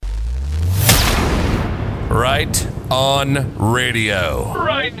Right on radio.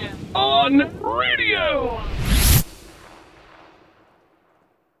 Right on radio.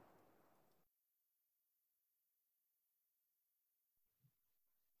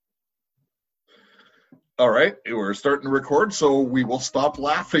 All right, we're starting to record, so we will stop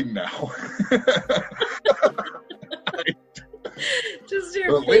laughing now. Just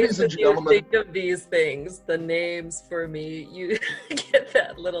your ladies face and when you gentlemen, think of these things, the names for me, you get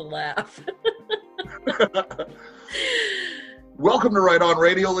that little laugh. welcome to Right on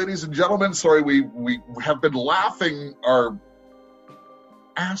Radio, ladies and gentlemen. Sorry, we have been laughing our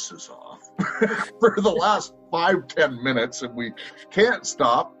asses off for the last 5-10 minutes, and we can't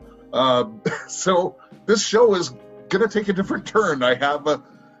stop. So this show is going to take a different turn. I have a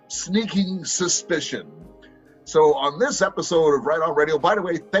sneaking suspicion. So on this episode of Right on Radio, by the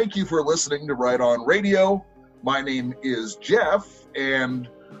way, thank you for listening to Right on Radio. My name is Jeff, and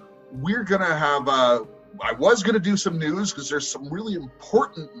we're going to have I was going to do some news because there's some really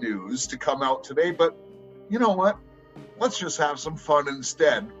important news to come out today, but you know what? Let's just have some fun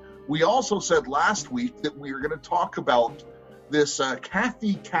instead. We also said last week that we were going to talk about this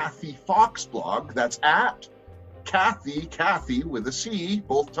Kathy Fox blog. That's at Kathy with a C,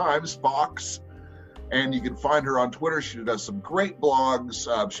 both times, Fox. And you can find her on Twitter. She does some great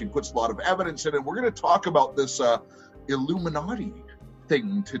blogs. She puts a lot of evidence in it. We're going to talk about this Illuminati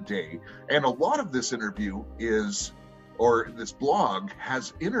thing today. And a lot of this interview this blog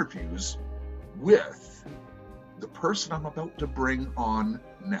has interviews with the person I'm about to bring on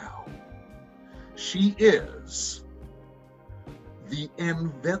now. She is the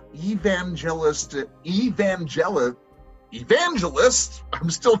evangelist, I'm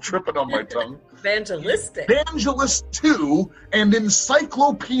still tripping on my tongue. Evangelist 2 and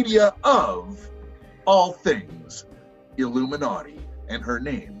encyclopedia of all things Illuminati. And her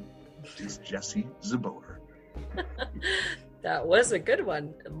name is Jessie Czebotar. That was a good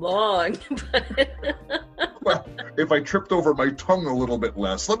one. Long. Well, if I tripped over my tongue a little bit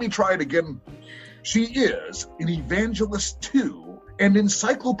less, let me try it again. She is an evangelist 2 and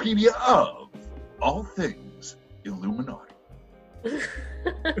encyclopedia of all things Illuminati.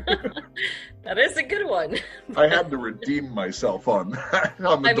 That is a good one. I had to redeem myself on the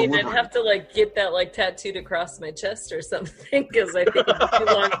delivery. I'd have to get that tattooed across my chest or something because I think it'd be too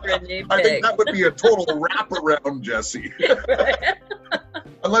long for a name tag. I think that would be a total wraparound, Jessie. Right?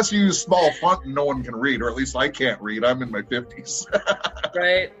 Unless you use small font and no one can read, or at least I can't read. I'm in my 50s.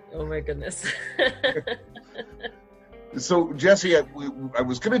 Right? Oh my goodness. So, Jessie, I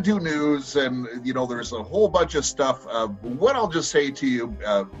was going to do news, and, there's a whole bunch of stuff. What I'll just say to you,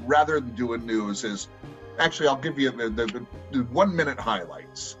 rather than doing news, is actually I'll give you the 1-minute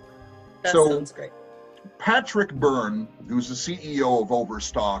highlights. That sounds great. Patrick Byrne, who's the CEO of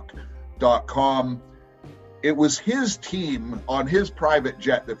Overstock.com, it was his team on his private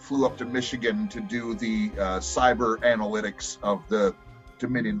jet that flew up to Michigan to do the cyber analytics of the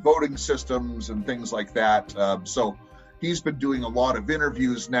Dominion voting systems and things like that. So he's been doing a lot of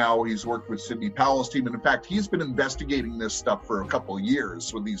interviews now. He's worked with Sidney Powell's team. And in fact, he's been investigating this stuff for a couple of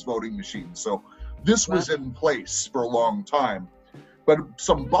years with these voting machines. So this was in place for a long time. But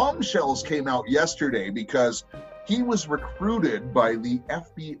some bombshells came out yesterday because he was recruited by the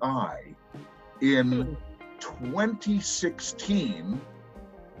FBI in 2016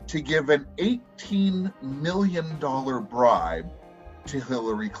 to give an $18 million bribe to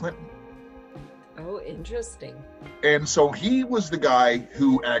Hillary Clinton. Oh, interesting. And so he was the guy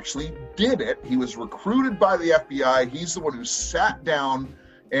who actually did it. He was recruited by the FBI. He's the one who sat down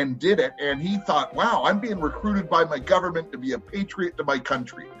and did it. And he thought, wow, I'm being recruited by my government to be a patriot to my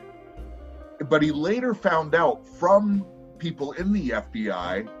country. But he later found out from people in the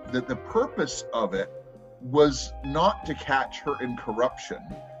FBI that the purpose of it was not to catch her in corruption.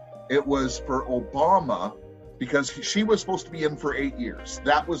 It was for Obama, because she was supposed to be in for 8 years.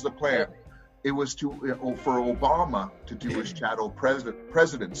 That was the plan. It was for Obama to do his shadow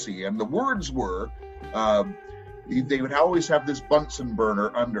presidency. And the words were, they would always have this Bunsen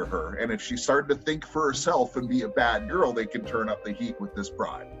burner under her. And if she started to think for herself and be a bad girl, they could turn up the heat with this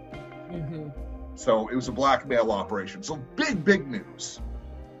bribe. Mm-hmm. So it was a blackmail operation. So big news.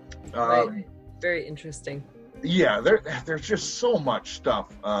 Right. Very interesting. Yeah, there's just so much stuff.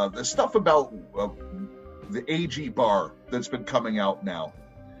 The stuff about the AG bar that's been coming out now.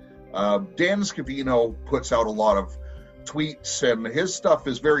 Dan Scavino puts out a lot of tweets, and his stuff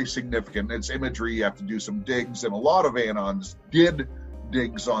is very significant. It's imagery. You have to do some digs, and a lot of Anons did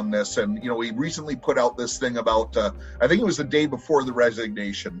digs on this. And, he recently put out this thing about, I think it was the day before the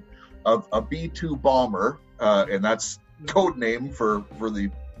resignation of a B-2 bomber, and that's code name for the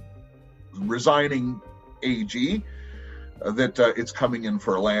resigning AG, that it's coming in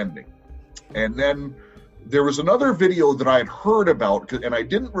for a landing. And then there was another video that I had heard about, and I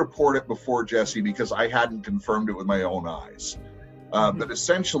didn't report it before, Jesse, because I hadn't confirmed it with my own eyes. But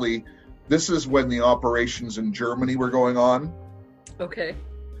essentially, this is when the operations in Germany were going on. Okay.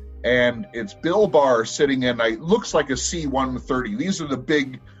 And it's Bill Barr sitting in, it looks like a C-130. These are the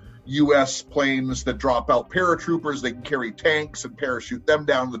big U.S. planes that drop out paratroopers. They can carry tanks and parachute them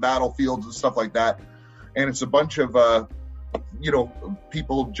down the battlefields and stuff like that. And it's a bunch of,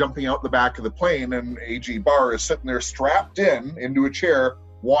 people jumping out the back of the plane, and A.G. Barr is sitting there strapped into a chair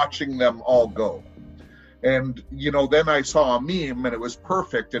watching them all go. And, then I saw a meme, and it was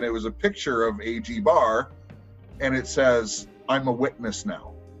perfect, and it was a picture of A.G. Barr, and it says, "I'm a witness now."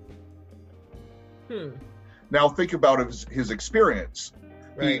 Now think about his experience.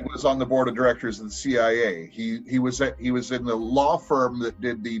 Right. He was on the board of directors of the CIA. He was in the law firm that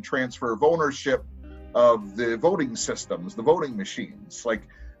did the transfer of ownership of the voting systems, the voting machines. Like,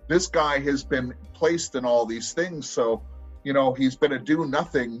 this guy has been placed in all these things, so he's been a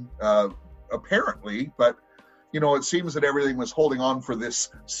do-nothing apparently, but it seems that everything was holding on for this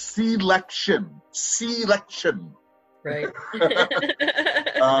selection. Right.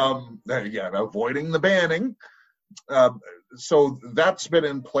 Avoiding the banning. So that's been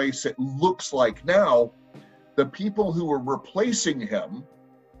in place. It looks like now the people who were replacing him,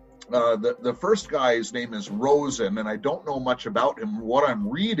 the first guy's name is Rosen, and I don't know much about him. What I'm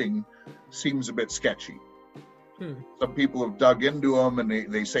reading seems a bit sketchy. Some people have dug into him, and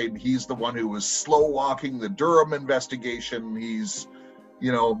they say he's the one who was slow walking the Durham investigation. He's,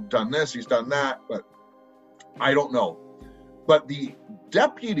 done this, he's done that, but I don't know. But the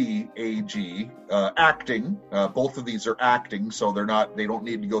deputy AG, acting, both of these are acting, so they don't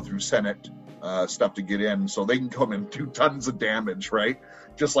need to go through Senate stuff to get in, so they can come in 2 tons of damage, right?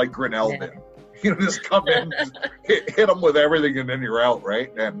 Just like Grinnell did. Just come in, hit them with everything, and then you're out,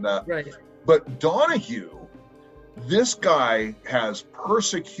 right? And right. But Donahue, this guy has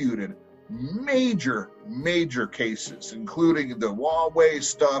persecuted major cases, including the Huawei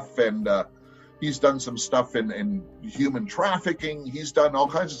stuff, and he's done some stuff in human trafficking. He's done all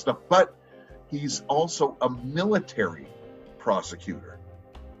kinds of stuff, but he's also a military prosecutor.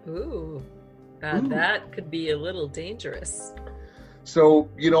 Ooh. That could be a little dangerous. So,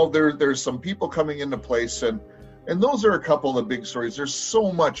 there's some people coming into place, and those are a couple of the big stories. There's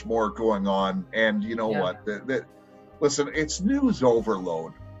so much more going on, and what? Listen, it's news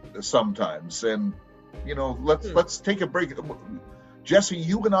overload sometimes, and let's take a break. Jesse,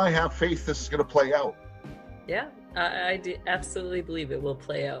 you and I have faith this is going to play out. Yeah, I absolutely believe it will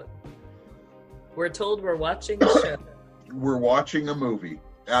play out. We're told we're watching a show. We're watching a movie.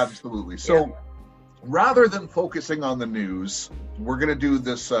 Absolutely. So rather than focusing on the news, we're going to do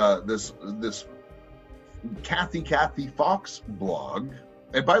this Kathy Fox blog.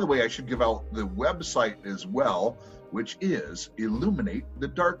 And by the way, I should give out the website as well, which is Illuminate the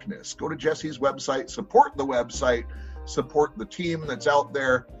Darkness. Go to Jesse's website, support the website, support the team that's out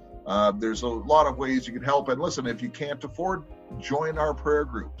there. There's a lot of ways you can help. And listen, if you can't afford, join our prayer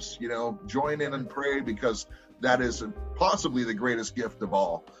groups. Join in and pray, because that is possibly the greatest gift of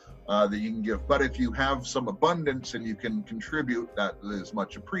all that you can give. But if you have some abundance and you can contribute, that is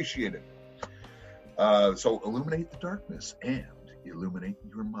much appreciated. So illuminate the darkness and illuminate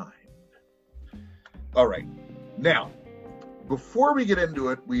your mind. All right. Now, before we get into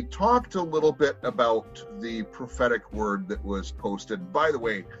it, we talked a little bit about the prophetic word that was posted. By the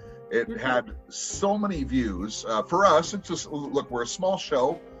way, it had so many views. For us, it's just, look, we're a small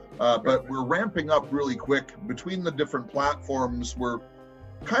show, but we're ramping up really quick. Between the different platforms, we're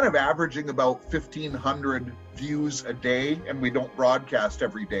kind of averaging about 1,500 views a day, and we don't broadcast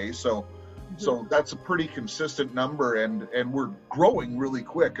every day. So that's a pretty consistent number, and we're growing really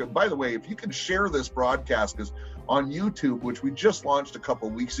quick. And by the way, if you can share this broadcast, because on YouTube, which we just launched a couple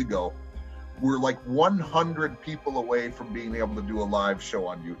weeks ago, we're like 100 people away from being able to do a live show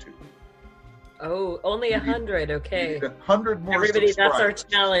on YouTube. Oh, only 100. Okay. We need 100 more Everybody, that's our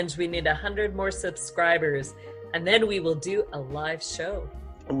challenge. We need 100 more subscribers, and then we will do a live show.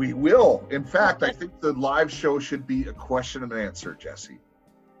 We will. In fact, I think the live show should be a question and answer, Jesse.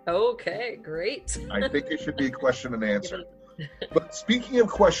 Okay, great. I think it should be a question and answer. But speaking of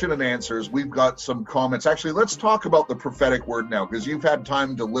question and answers, we've got some comments. Actually, let's talk about the prophetic word now, because you've had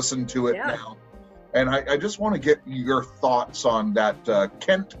time to listen to it now. And I just want to get your thoughts on that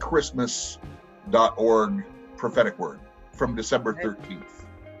KentChristmas.org prophetic word from December 13th.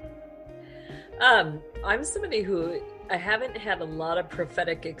 I'm somebody who, I haven't had a lot of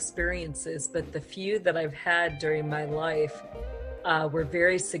prophetic experiences, but the few that I've had during my life were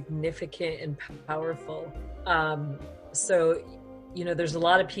very significant and powerful. So, there's a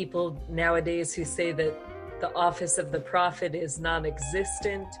lot of people nowadays who say that the office of the prophet is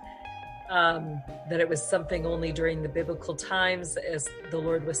non-existent, that it was something only during the biblical times as the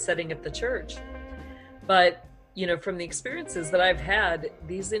Lord was setting up the church. But, from the experiences that I've had,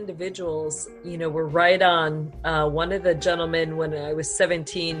 these individuals, were right on. One of the gentlemen, when I was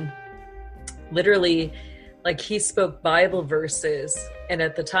 17, literally, he spoke Bible verses. And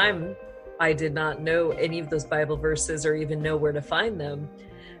at the time, I did not know any of those Bible verses or even know where to find them.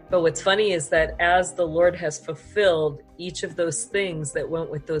 But what's funny is that as the Lord has fulfilled each of those things that went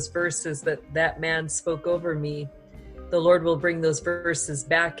with those verses that man spoke over me, the Lord will bring those verses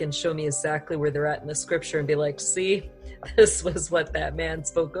back and show me exactly where they're at in the scripture and be like, see, this was what that man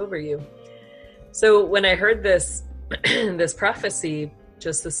spoke over you. So when I heard this, this prophecy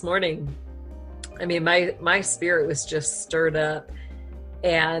just this morning, I mean, my spirit was just stirred up,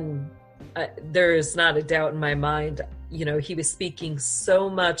 and there is not a doubt in my mind. He was speaking so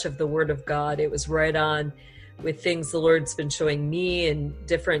much of the word of God. It was right on with things the Lord's been showing me and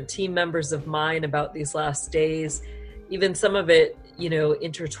different team members of mine about these last days. Even some of it,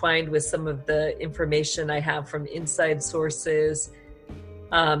 intertwined with some of the information I have from inside sources.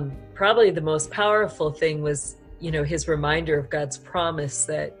 Probably the most powerful thing was, his reminder of God's promise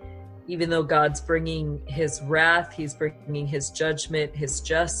that even though God's bringing his wrath, he's bringing his judgment, his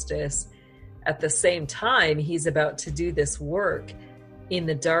justice, at the same time, he's about to do this work in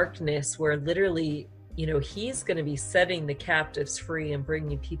the darkness where literally, he's going to be setting the captives free and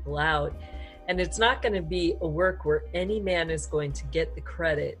bringing people out. And it's not going to be a work where any man is going to get the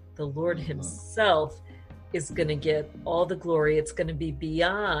credit. The Lord himself is going to get all the glory. It's going to be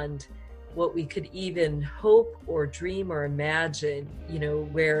beyond what we could even hope or dream or imagine,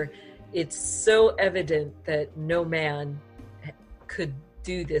 where it's so evident that no man could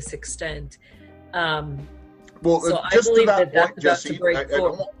do this extent. So just to that point, Jesse,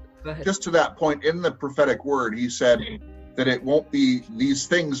 just to that point, in the prophetic word, he said that these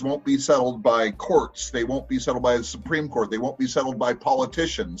things won't be settled by courts. They won't be settled by the Supreme Court. They won't be settled by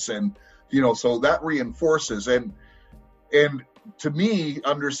politicians. And, so that reinforces. And to me,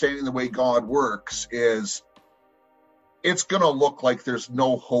 understanding the way God works is it's going to look like there's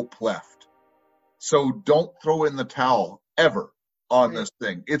no hope left. So don't throw in the towel ever on this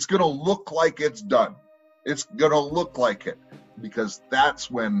thing. It's going to look like it's done. It's going to look like it, because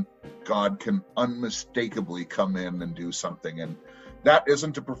that's when God can unmistakably come in and do something. And that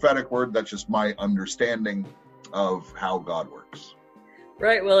isn't a prophetic word. That's just my understanding of how God works.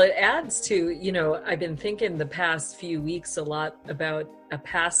 Right. Well, it adds to, I've been thinking the past few weeks a lot about a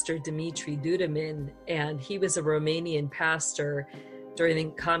pastor, Dimitri Duduman, and he was a Romanian pastor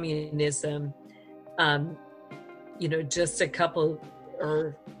during communism, just a couple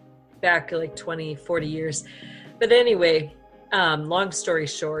or back like 20, 40 years. But anyway, long story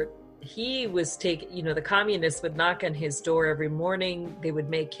short, he was the communists would knock on his door every morning. They would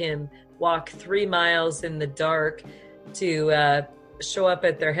make him walk 3 miles in the dark to show up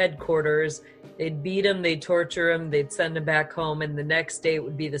at their headquarters. They'd beat him, they'd torture him, they'd send him back home. And the next day it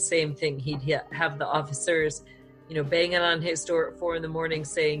would be the same thing. He'd have the officers, banging on his door at 4 a.m.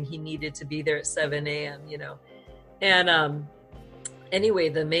 saying he needed to be there at 7 a.m., And anyway,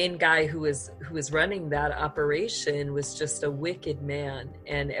 the main guy who was running that operation was just a wicked man.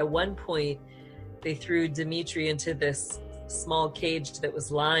 And at one point, they threw Dimitri into this small cage that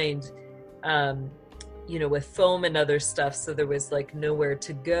was lined, with foam and other stuff. So there was nowhere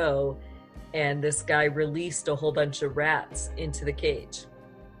to go. And this guy released a whole bunch of rats into the cage.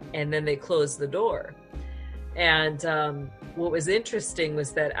 And then they closed the door. And what was interesting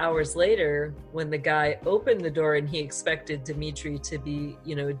was that hours later, when the guy opened the door and he expected Dimitri to be,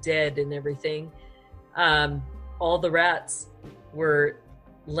 dead and everything, all the rats were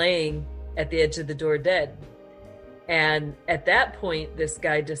laying at the edge of the door dead. And at that point, this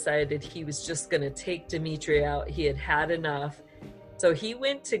guy decided he was just going to take Dimitri out. He had had enough. So he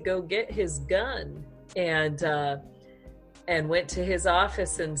went to go get his gun and went to his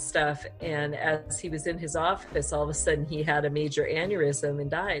office and stuff. And as he was in his office, all of a sudden he had a major aneurysm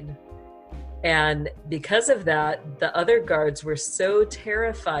and died. And because of that, the other guards were so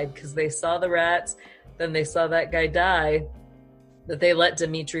terrified because they saw the rats, then they saw that guy die, that they let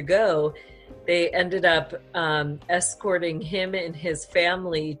Dimitri go. They ended up escorting him and his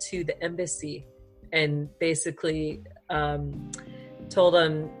family to the embassy and basically told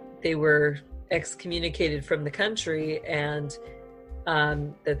them they were excommunicated from the country and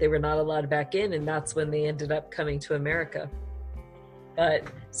that they were not allowed back in. And that's when they ended up coming to America. But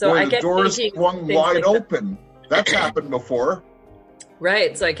so I get the doors swung wide open. That's happened before.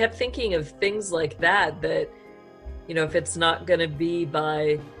 Right. So I kept thinking of things like that, if it's not going to be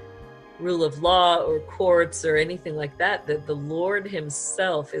by rule of law or courts or anything like that, that the Lord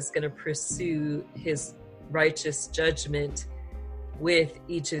himself is going to pursue his righteous judgment with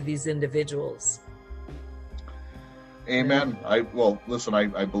each of these individuals. Amen. I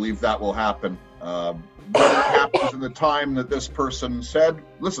believe that will happen. Whether it happens in the time that this person said,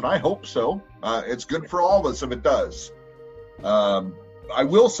 listen, I hope so. It's good for all of us if it does. I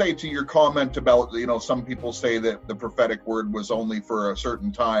will say to your comment about, some people say that the prophetic word was only for a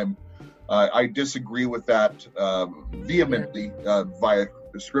certain time. I disagree with that vehemently via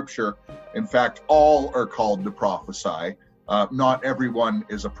the scripture. In fact, all are called to prophesy. Not everyone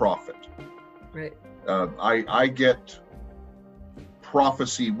is a prophet. Right. I get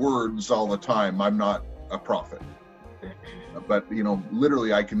prophecy words all the time. I'm not a prophet. But,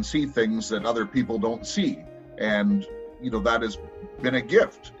 literally I can see things that other people don't see. And, that has been a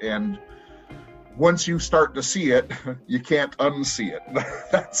gift. And once you start to see it, you can't unsee it.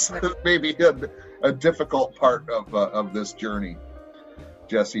 That's maybe a difficult part of this journey,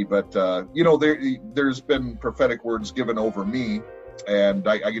 Jesse. But, there's been prophetic words given over me. And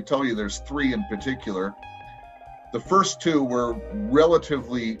I can tell you there's 3 in particular. The first 2 were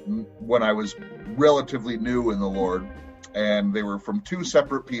when I was relatively new in the Lord. And they were from 2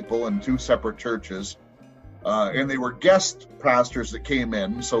 separate people in 2 separate churches. And they were guest pastors that came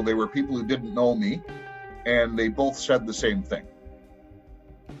in. So they were people who didn't know me. And they both said the same thing.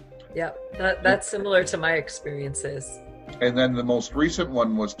 Yeah, that's similar to my experiences. And then the most recent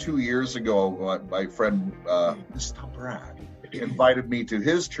one was 2 years ago. My friend, Mr. Brad, invited me to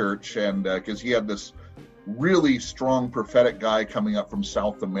his church, and because he had this really strong prophetic guy coming up from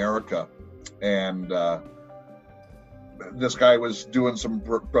South America, and this guy was doing some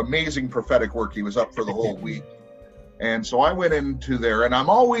amazing prophetic work. He was up for the whole week, and so I went into there, and I'm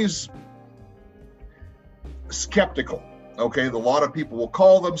always skeptical. Okay, a lot of people will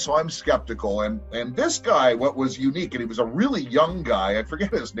call them, so I'm skeptical. And this guy, what was unique, and he was a really young guy. I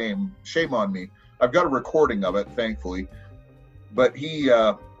forget his name. Shame on me. I've got a recording of it, thankfully. But he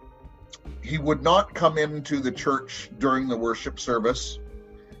would not come into the church during the worship service.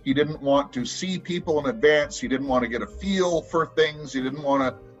 He didn't want to see people in advance. He didn't want to get a feel for things. He didn't want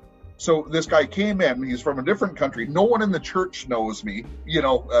to. So this guy came in. He's from a different country. No one in the church knows me,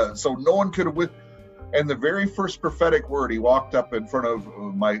 so no one could have. And the very first prophetic word, he walked up in front of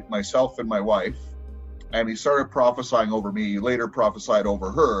myself and my wife, and he started prophesying over me. He later prophesied over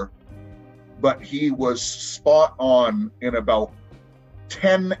her. But he was spot on in about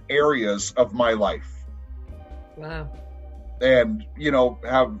 10 areas of my life. Wow. And,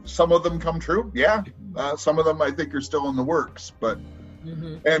 have some of them come true? Yeah. Some of them I think are still in the works. But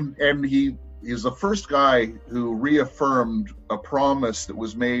and he's the first guy who reaffirmed a promise that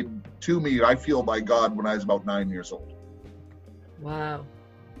was made to me, I feel, by God when I was about 9 years old. Wow.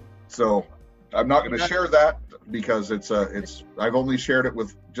 So I'm not going to share that because I've only shared it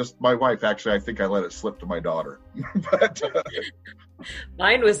with just my wife. Actually, I think I let it slip to my daughter. But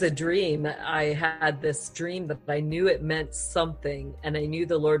mine was a dream. I had this dream that I knew it meant something, and I knew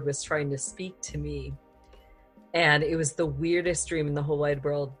the Lord was trying to speak to me. And it was the weirdest dream in the whole wide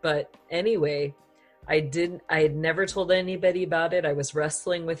world. But anyway, I had never told anybody about it. I was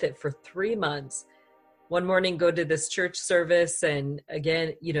wrestling with it for 3 months. One morning, go to this church service. And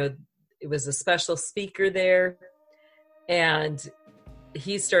again, it was a special speaker there. And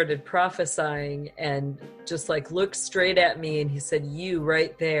he started prophesying and just looked straight at me. And he said, "You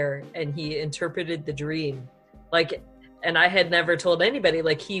right there." And he interpreted the dream. And I had never told anybody,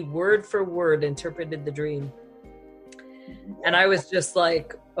 he word for word interpreted the dream. And I was just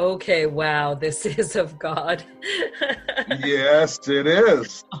like, okay, wow, this is of God. Yes, it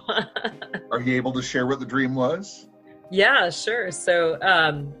is. Are you able to share what the dream was? Yeah, sure. So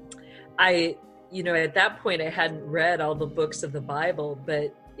at that point, I hadn't read all the books of the Bible,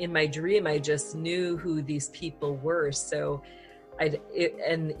 but in my dream, I just knew who these people were. So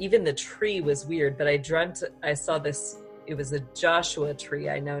and even the tree was weird, but I saw this, it was a Joshua tree.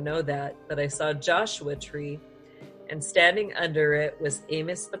 I now know that, but I saw a Joshua tree. And standing under it was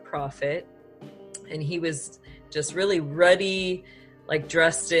Amos the prophet. And he was just really ruddy,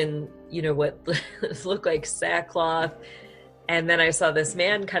 dressed in, what looked like sackcloth. And then I saw this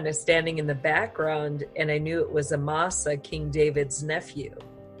man kind of standing in the background, and I knew it was Amasa, King David's nephew.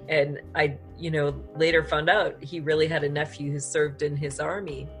 And I, later found out he really had a nephew who served in his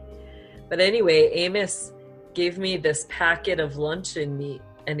army. But anyway, Amos gave me this packet of luncheon meat,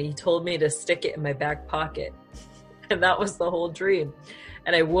 and he told me to stick it in my back pocket. And that was the whole dream.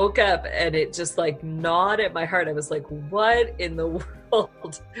 And I woke up and it just gnawed at my heart. I was like, what in the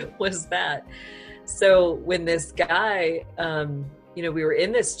world was that? So when this guy, we were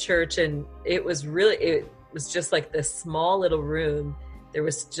in this church, and it was just like this small little room. There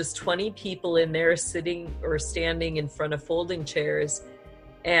was just 20 people in there sitting or standing in front of folding chairs.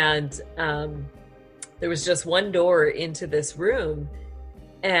 And there was just one door into this room.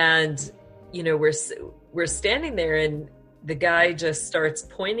 And, we're standing there, and the guy just starts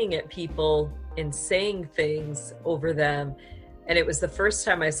pointing at people and saying things over them. And it was the first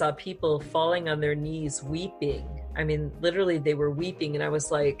time I saw people falling on their knees weeping. I mean, literally they were weeping. And I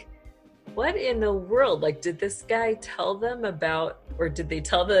was like, what in the world? Like, did this guy tell them about, or did they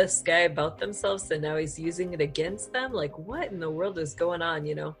tell this guy about themselves and now he's using it against them? Like, what in the world is going on,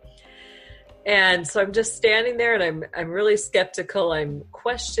 And so I'm just standing there, and I'm really skeptical. I'm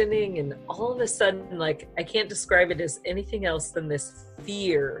questioning, and all of a sudden, like, I can't describe it as anything else than this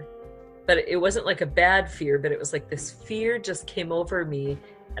fear. But it wasn't like a bad fear, but it was like this fear just came over me,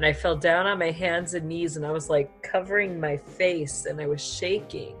 and I fell down on my hands and knees, and I was like covering my face, and I was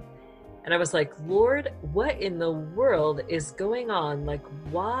shaking. And I was like, Lord, what in the world is going on? Like,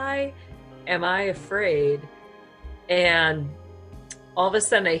 why am I afraid? And all of a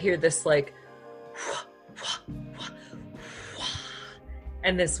sudden I hear this like,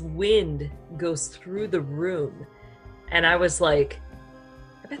 and this wind goes through the room. And I was like,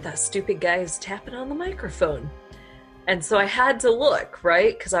 I bet that stupid guy is tapping on the microphone. And so I had to look,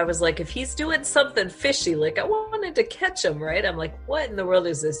 right? Because I was like, if he's doing something fishy, like I wanted to catch him, right? I'm like, what in the world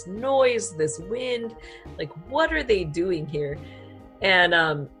is this noise, this wind? Like, what are they doing here?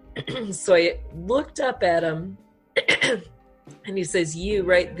 And so I looked up at him, and he says, you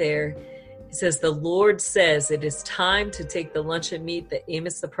right there. He says, the Lord says it is time to take the luncheon meat that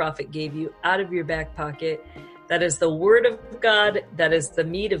Amos the prophet gave you out of your back pocket. That is the word of God. That is the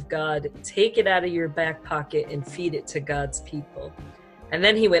meat of God. Take it out of your back pocket and feed it to God's people. And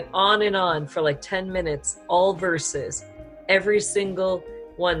then he went on and on for like 10 minutes, all verses. Every single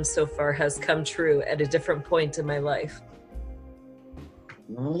one so far has come true at a different point in my life.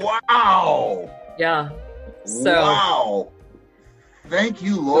 Wow. Yeah. So, wow. Thank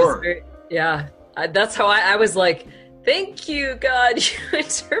you, Lord. That's how I was like, thank you, God. You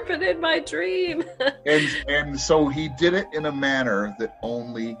interpreted my dream. and so he did it in a manner that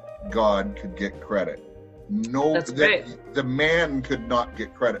only God could get credit. That's right. The man could not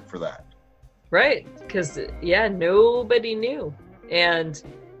get credit for that. Right. Because, nobody knew. And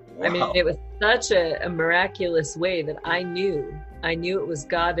Wow. I mean, it was such a miraculous way that I knew it was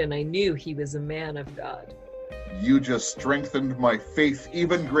God, and I knew he was a man of God. You just strengthened my faith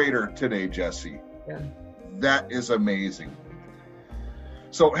even greater today, Jesse. Yeah. That is amazing.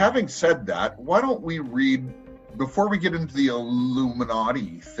 So having said that, why don't we read, before we get into the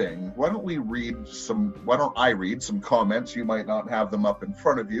Illuminati thing, why don't I read some comments? You might not have them up in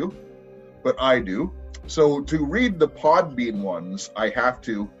front of you, but I do. So to read the Podbean ones, I have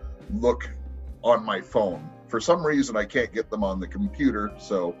to look on my phone. For some reason, I can't get them on the computer,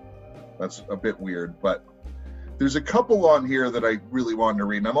 so that's a bit weird. But there's a couple on here that I really wanted to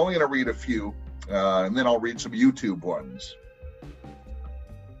read, and I'm only going to read a few, and then I'll read some YouTube ones.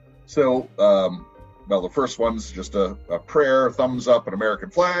 So, the first one's just a prayer, thumbs up, an American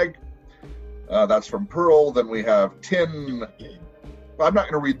flag. That's from Pearl. Then we have Tin. I'm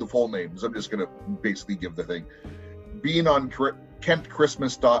not going to read the full names. I'm just going to basically give the thing. Being on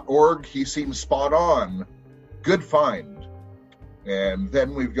KentChristmas.org, he seems spot on. Good find. And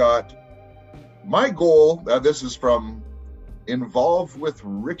then we've got my goal. This is from Involved with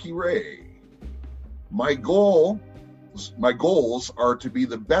Ricky Ray. My goals are to be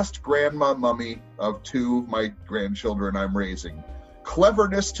the best grandma mummy of two of my grandchildren I'm raising.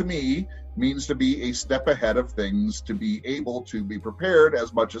 Cleverness to me means to be a step ahead of things, to be able to be prepared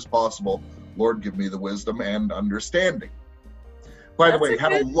as much as possible. Lord, give me the wisdom and understanding. By the way,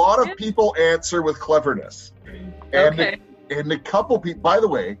 had a lot of people answer with cleverness. And a couple people, by the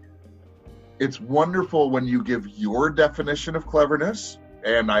way, it's wonderful when you give your definition of cleverness,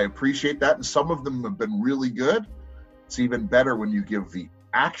 and I appreciate that, and some of them have been really good. It's even better when you give the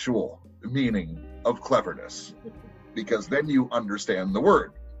actual meaning of cleverness, because then you understand the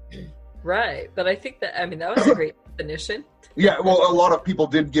word. Right. But I think that was a great definition. Yeah, well, a lot of people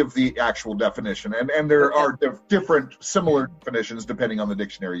did give the actual definition, and there are different similar definitions depending on the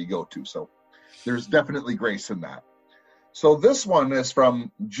dictionary you go to. So there's definitely grace in that. So this one is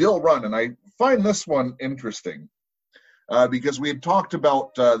from Jill Run, and I find this one interesting because we had talked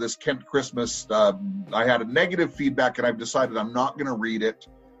about this Kent Christmas. I had a negative feedback, and I've decided I'm not going to read it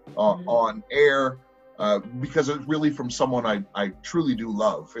on air because it's really from someone I truly do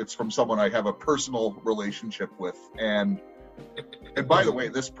love. It's from someone I have a personal relationship with, and And by the way,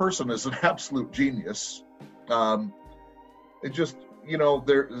 this person is an absolute genius. It just,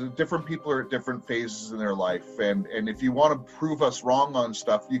 different people are at different phases in their life. And if you want to prove us wrong on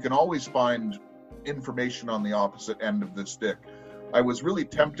stuff, you can always find information on the opposite end of the stick. I was really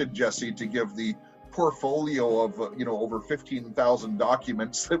tempted, Jesse, to give the portfolio of, over 15,000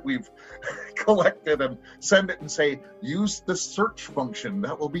 documents that we've collected and send it and say, use the search function.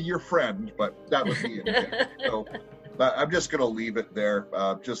 That will be your friend. But that would be it. So I'm just going to leave it there.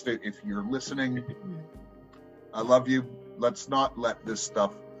 Just if you're listening, I love you. Let's not let this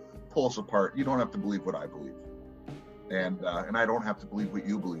stuff pull us apart. You don't have to believe what I believe. And I don't have to believe what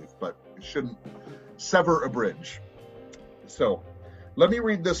you believe, but it shouldn't sever a bridge. So let me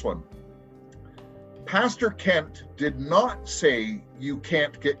read this one. Pastor Kent did not say you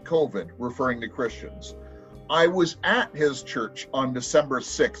can't get COVID, referring to Christians. I was at his church on December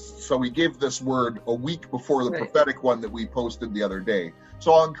 6th, so he gave this word a week before the prophetic one that we posted the other day.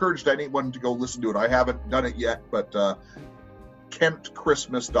 So I'll encourage anyone to go listen to it. I haven't done it yet, but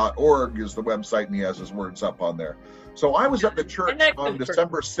kentchristmas.org is the website, and he has his words up on there. So I was at the church on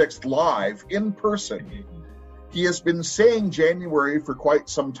December 6th live in person. He has been saying January for quite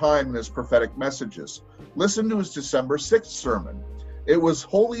some time in his prophetic messages. Listen to his December 6th sermon. It was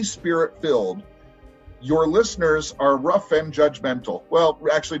Holy Spirit filled. Your listeners are rough and judgmental. Well,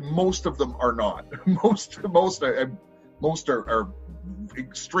 actually, most of them are not. Most are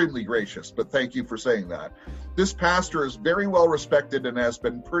extremely gracious, but thank you for saying that. This pastor is very well respected and has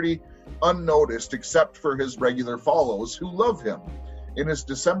been pretty unnoticed except for his regular followers who love him. In his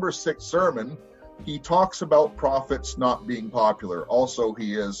December 6th sermon, he talks about prophets not being popular. Also,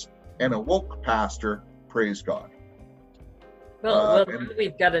 he is an awoke pastor. Praise God. Well,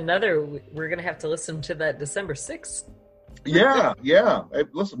 we've got another. We're going to have to listen to that December 6th. Yeah. Hey,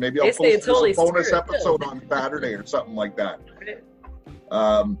 listen, maybe I'll post a bonus episode on Saturday or something like that.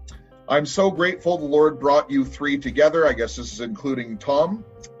 I'm so grateful the Lord brought you three together. I guess this is including Tom.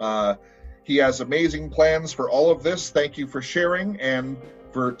 He has amazing plans for all of this. Thank you for sharing. And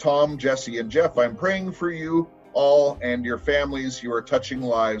for Tom, Jesse, and Jeff, I'm praying for you all and your families. You are touching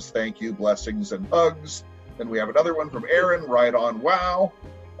lives. Thank you. Blessings and hugs. And we have another one from Aaron, right on, wow.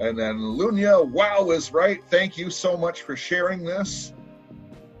 And then Lunia, wow is right. Thank you so much for sharing this.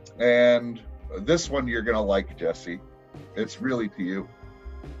 And this one you're going to like, Jesse. It's really to you.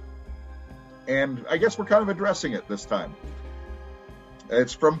 And I guess we're kind of addressing it this time.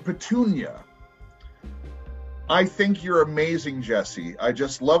 It's from Petunia. I think you're amazing, Jesse. I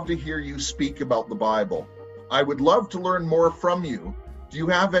just love to hear you speak about the Bible. I would love to learn more from you. Do you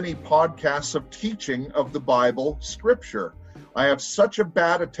have any podcasts of teaching of the Bible, Scripture? I have such a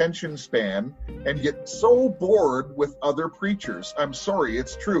bad attention span and get so bored with other preachers. I'm sorry,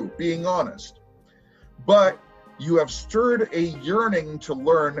 it's true, being honest. But you have stirred a yearning to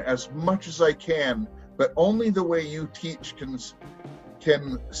learn as much as I can, but only the way you teach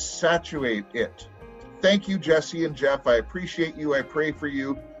can saturate it. Thank you, Jesse and Jeff. I appreciate you. I pray for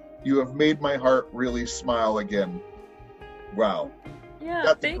you. You have made my heart really smile again. Wow. Yeah,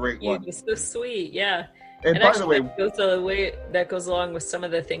 that's a great one. It's so sweet. Yeah. And by the way, that goes along with some of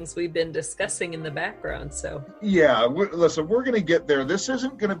the things we've been discussing in the background. So yeah, listen, we're going to get there. This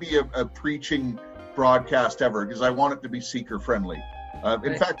isn't going to be a preaching broadcast ever because I want it to be seeker friendly.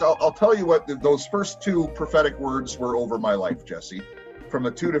 In fact, I'll tell you what, those first two prophetic words were over my life, Jesse, from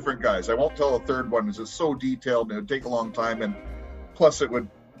the two different guys. I won't tell the third one because it's so detailed and it would take a long time, and plus it would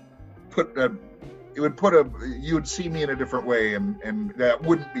you would see me in a different way, and that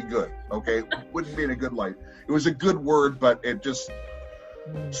wouldn't be good. Okay, it wouldn't be in a good light. It was a good word, but it just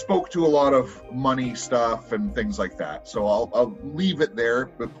spoke to a lot of money stuff and things like that. So I'll leave it there,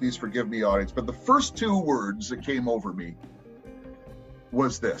 but please forgive me, audience. But the first two words that came over me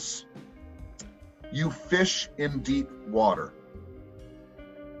was this: you fish in deep water.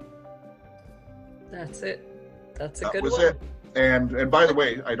 That's it. That's a good one. That was it. And by the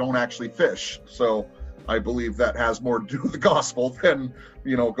way, I don't actually fish, so I believe that has more to do with the gospel than,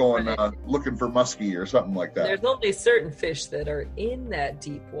 going looking for muskie or something like that. There's only certain fish that are in that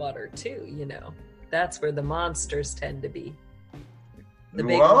deep water too, That's where the monsters tend to be.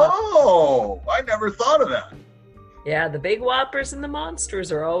 Whoa! I never thought of that. Yeah, the big whoppers and the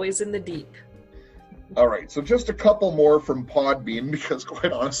monsters are always in the deep. All right, so just a couple more from Podbean, because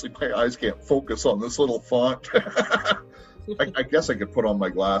quite honestly, my eyes can't focus on this little font. I guess I could put on my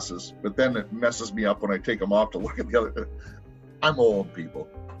glasses, but then it messes me up when I take them off to look at the other. I'm old, people.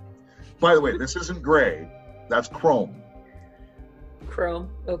 By the way, this isn't gray. That's Chrome. Chrome,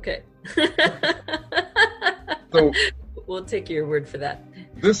 okay. So we'll take your word for that.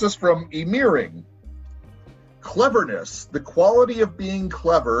 This is from Emiring. Cleverness, the quality of being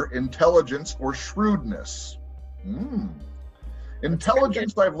clever, intelligence, or shrewdness.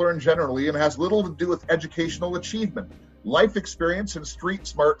 Intelligence, I've learned generally, and has little to do with educational achievement. Life experience and street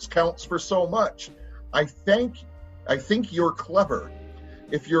smarts counts for so much. I think you're clever.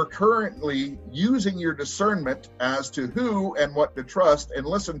 If you're currently using your discernment as to who and what to trust and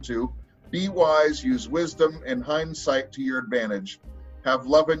listen to, be wise, use wisdom and hindsight to your advantage. Have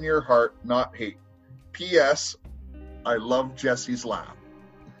love in your heart, not hate. P.S. I love Jesse's laugh.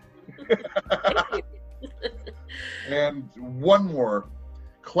 And one more.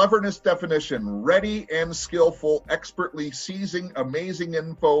 Cleverness definition: ready and skillful, expertly seizing amazing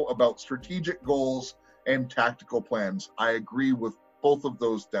info about strategic goals and tactical plans. I agree with both of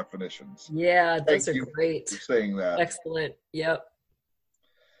those definitions. Yeah, those Thank are you great. for saying that. Excellent. Yep.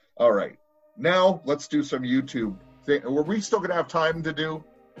 All right. Now let's do some YouTube thing. Were we still going to have time to do?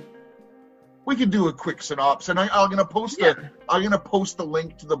 We can do a quick synopsis, and I'm going to post the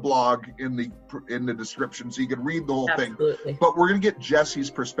link to the blog in the description so you can read the whole Absolutely. thing. But we're going to get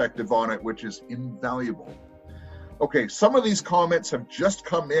Jesse's perspective on it, which is invaluable. Okay, some of these comments have just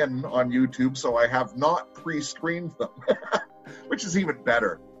come in on YouTube, so I have not pre-screened them, which is even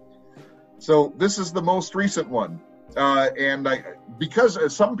better. So this is the most recent one.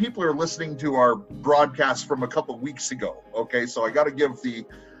 Because some people are listening to our broadcast from a couple weeks ago, okay, so I got to give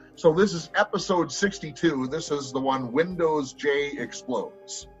so this is episode 62. This is the one, Windows J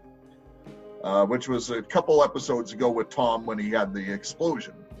Explodes, which was a couple episodes ago with Tom when he had the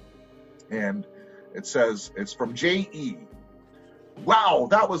explosion. And it says, it's from J.E. Wow,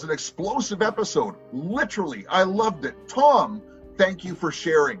 that was an explosive episode. Literally, I loved it. Tom, thank you for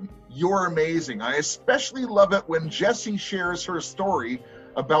sharing. You're amazing. I especially love it when Jessie shares her story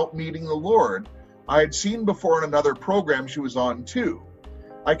about meeting the Lord. I had seen before in another program she was on too.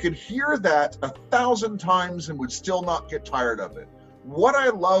 I could hear that 1,000 times and would still not get tired of it. What I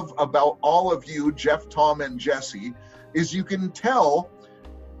love about all of you, Jeff, Tom, and Jessie, is you can tell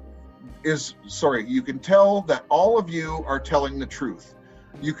that all of you are telling the truth.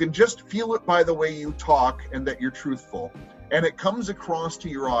 You can just feel it by the way you talk and that you're truthful. And it comes across to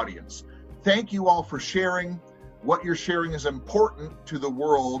your audience. Thank you all for sharing. What you're sharing is important to the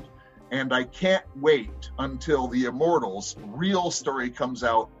world, and I can't wait until the Immortals' real story comes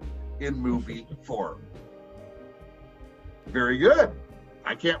out in movie form. Very good.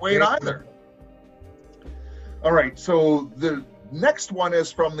 I can't wait either. All right, so the next one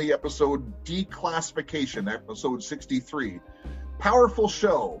is from the episode Declassification, episode 63. Powerful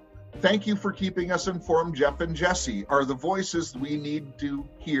show. Thank you for keeping us informed. Jeff and Jessie are the voices we need to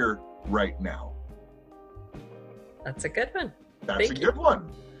hear right now. That's a good one. That's a good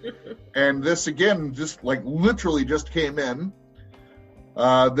one. And this again, just like literally just came in.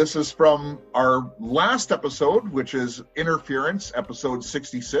 This is from our last episode, which is Interference, episode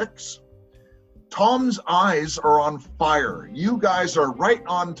 66. Tom's eyes are on fire. You guys are right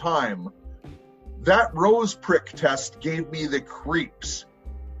on time. That rose prick test gave me the creeps.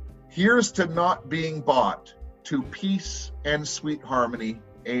 Here's to not being bought, to peace and sweet harmony.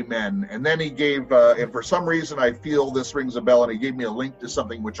 Amen. And then he gave, and for some reason I feel this rings a bell, and he gave me a link to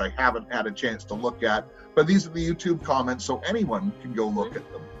something which I haven't had a chance to look at. But these are the YouTube comments, so anyone can go look at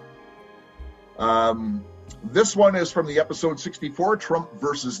them. This one is from the episode 64, Trump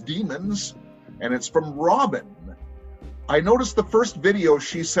versus Demons, and it's from Robin. I noticed the first video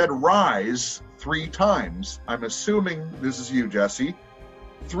she said rise 3 times. I'm assuming this is you, Jessie.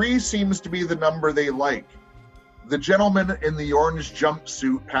 3 seems to be the number they like. The gentleman in the orange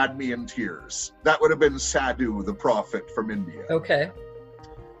jumpsuit had me in tears. That would have been Sadhu, the prophet from India. Okay.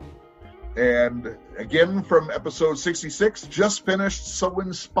 And again from episode 66, just finished, so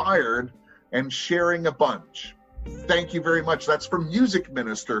inspired and sharing a bunch. Thank you very much. That's from Music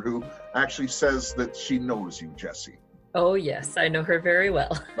Minister, who actually says that she knows you, Jessie. Oh, yes. I know her very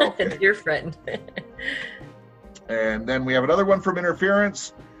well. Okay. A dear friend. And then we have another one from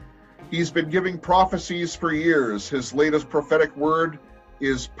Interference. He's been giving prophecies for years. His latest prophetic word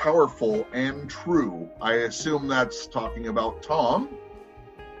is powerful and true. I assume that's talking about Tom.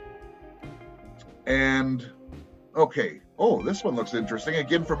 And, okay. Oh, this one looks interesting.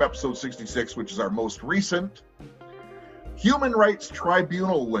 Again from episode 66, which is our most recent. Human Rights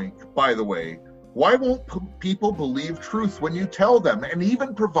Tribunal link, by the way. Why won't people believe truth when you tell them and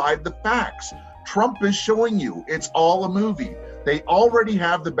even provide the facts? Trump is showing you it's all a movie. They already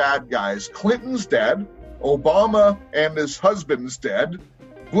have the bad guys. Clinton's dead. Obama and his husband's dead.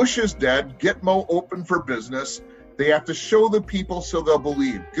 Bush is dead. Gitmo open for business. They have to show the people so they'll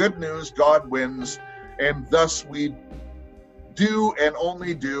believe. Good news, God wins. And thus we do and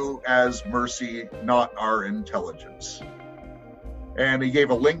only do as mercy, not our intelligence. And he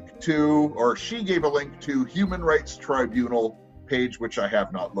gave a link to, or she gave a link to Human Rights Tribunal page, which I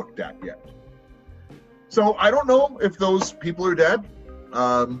have not looked at yet. So I don't know if those people are dead.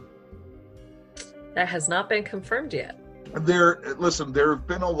 That has not been confirmed yet. There have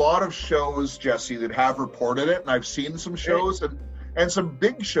been a lot of shows, Jesse, that have reported it, and I've seen some shows and some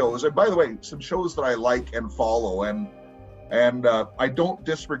big shows. And by the way, some shows that I like and follow, and I don't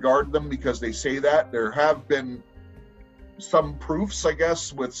disregard them because they say that. There have been some proofs, I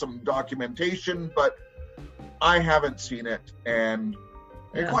guess, with some documentation, but I haven't seen it, and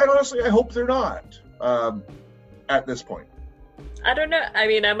quite honestly, I hope they're not at this point. I don't know. I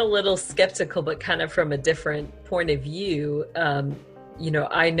mean, I'm a little skeptical, but kind of from a different point of view.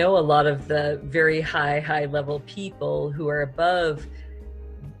 I know a lot of the very high level people who are above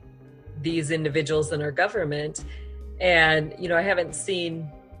these individuals in our government. And, I haven't seen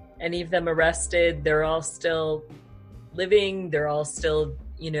any of them arrested. They're all still living. They're all still,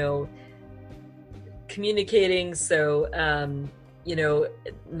 communicating. So,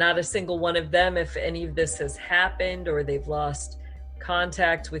 not a single one of them, if any of this has happened or they've lost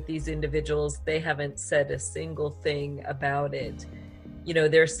contact with these individuals, they haven't said a single thing about it.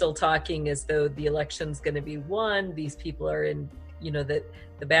 They're still talking as though the election's going to be won. These people are in, that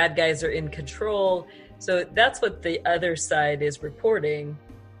the bad guys are in control. So that's what the other side is reporting.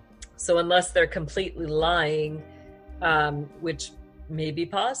 So unless they're completely lying, which may be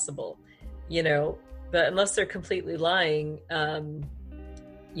possible, but unless they're completely lying,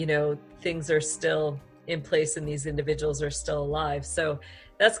 things are still in place and these individuals are still alive. So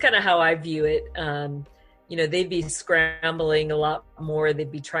that's kind of how I view it. They'd be scrambling a lot more.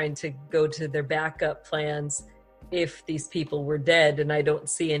 They'd be trying to go to their backup plans if these people were dead, and I don't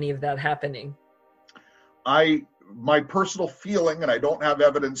see any of that happening. My personal feeling, and I don't have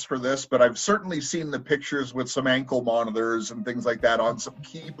evidence for this, but I've certainly seen the pictures with some ankle monitors and things like that on some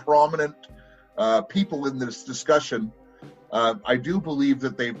key prominent people in this discussion. I do believe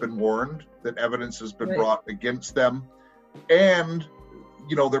that they've been warned, that evidence has been brought against them, and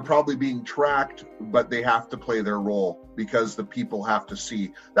they're probably being tracked, but they have to play their role because the people have to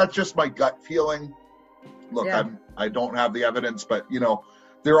see. That's just my gut feeling. Look, I don't have the evidence, but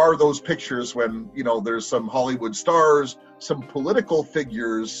there are those pictures when there's some Hollywood stars, some political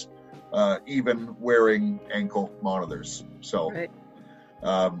figures, even wearing ankle monitors. So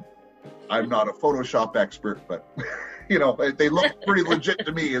I'm not a Photoshop expert, but they look pretty legit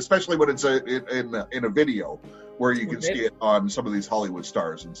to me, especially when it's in a video where you can see it on some of these Hollywood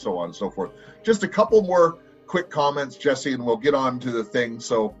stars and so on and so forth. Just a couple more quick comments, Jesse, and we'll get on to the thing.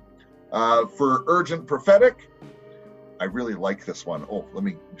 So for Urgent Prophetic, I really like this one. Oh, let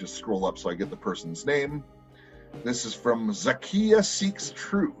me just scroll up so I get the person's name. This is from Zacchaeus Seeks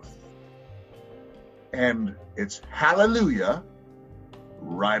Truth. And it's hallelujah.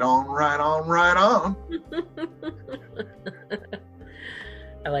 Right on, right on, right on.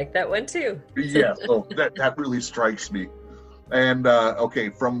 I like that one too. Yeah, so that really strikes me. And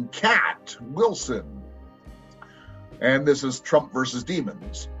from Kat Wilson. And this is Trump versus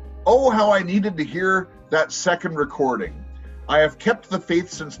Demons. Oh, how I needed to hear that second recording. I have kept the faith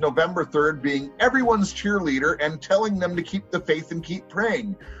since November 3rd, being everyone's cheerleader and telling them to keep the faith and keep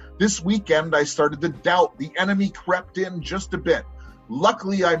praying. This weekend, I started to doubt. The enemy crept in just a bit.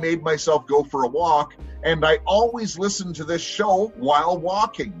 Luckily, I made myself go for a walk, and I always listen to this show while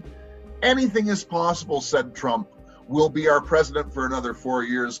walking. Anything is possible, said Trump. Will be our president for another 4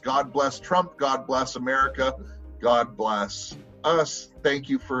 years. God bless Trump. God bless America. God bless us. Thank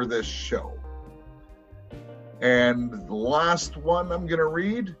you for this show. And the last one I'm going to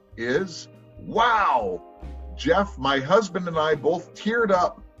read is, wow, Jeff, my husband and I both teared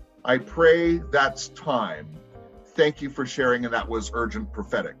up. I pray that's time. Thank you for sharing. And that was Urgent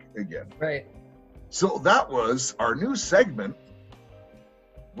Prophetic again. Right. So that was our new segment.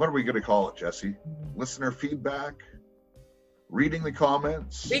 What are we going to call it, Jesse? Listener feedback? Reading the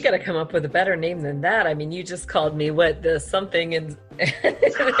comments? We got to come up with a better name than that. I mean, you just called me the something in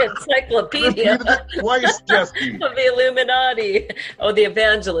encyclopedia. Twice, Jesse. Of the Illuminati. Oh, the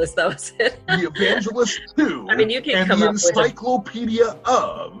Evangelist, that was it. The Evangelist 2. I mean, you can come up with the Encyclopedia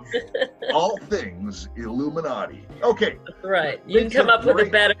of all things Illuminati. Okay. That's right. You can come up with a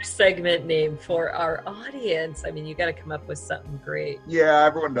better segment name for our audience. I mean, you got to come up with something great. Yeah,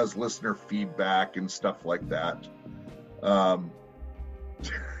 everyone does listener feedback and stuff like that. I'll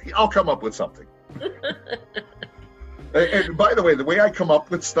come up with something. And by the way I come up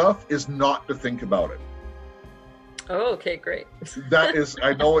with stuff is not to think about it. Oh, okay, great. That is,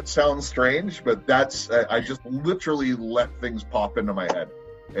 I know it sounds strange, but that's, I just literally let things pop into my head.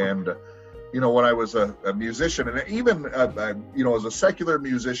 And, when I was a musician, and even, as a secular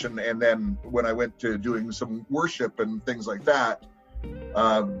musician, and then when I went to doing some worship and things like that,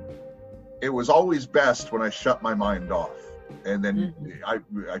 it was always best when I shut my mind off. And then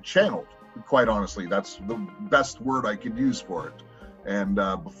I channeled, quite honestly. That's the best word I could use for it. And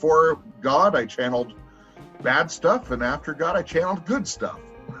before God, I channeled bad stuff, and after God, I channeled good stuff.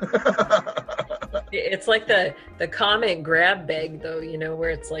 It's like the comment grab bag, though, where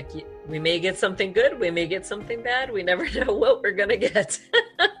it's like we may get something good, we may get something bad, we never know what we're gonna get.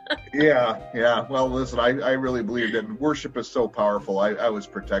 Yeah. Well, listen, I really believe that worship is so powerful. I was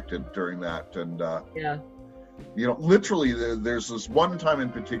protected during that, and literally, there's this one time in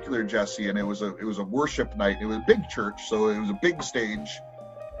particular, Jesse, and it was a worship night. It was a big church, so it was a big stage,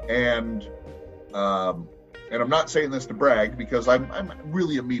 and I'm not saying this to brag, because I'm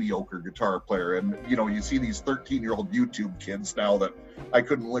really a mediocre guitar player, and you see these 13-year-old YouTube kids now that I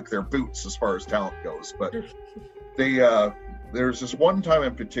couldn't lick their boots as far as talent goes. But there's this one time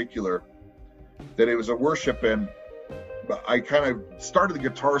in particular that it was a worship, and I kind of started the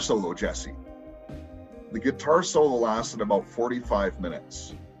guitar solo, Jesse. The guitar solo lasted about 45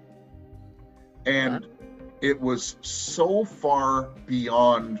 minutes. And it was so far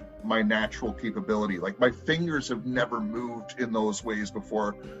beyond my natural capability. Like, my fingers have never moved in those ways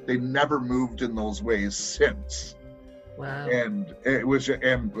before. They never moved in those ways since. Wow. And it was,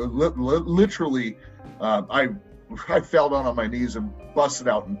 and literally, I fell down on my knees and busted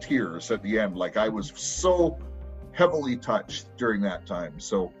out in tears at the end. Like, I was so heavily touched during that time.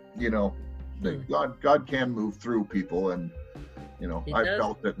 So, God can move through people, and I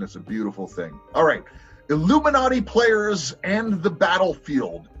felt it, and it's a beautiful thing. All right, Illuminati players and the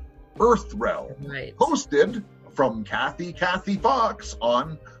battlefield, Earthrealm, hosted from Kathy Fox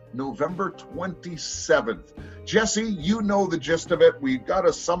on November 27th. Jesse, you know the gist of it. We've got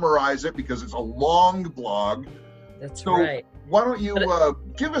to summarize it because it's a long blog. That's right. Why don't you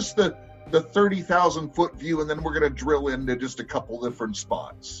give us the 30,000 foot view, and then we're going to drill into just a couple different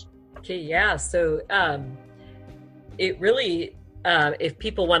spots. Okay, yeah. So it really, if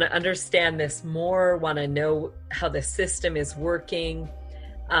people want to understand this more, want to know how the system is working,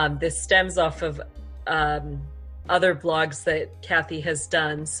 this stems off of other blogs that Kathy has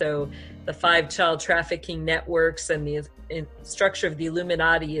done. So the 5 child trafficking networks and the structure of the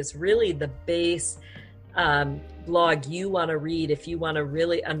Illuminati is really the base blog you want to read if you want to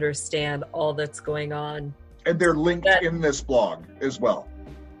really understand all that's going on. And they're linked in this blog as well.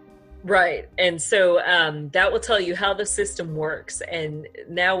 Right. And so that will tell you how the system works. And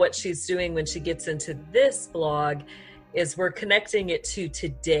now what she's doing when she gets into this blog is we're connecting it to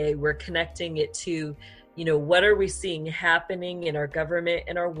today. We're connecting it to, what are we seeing happening in our government,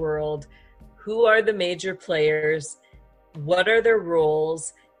 in our world? Who are the major players? What are their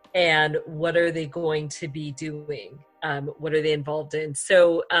roles? And what are they going to be doing? What are they involved in?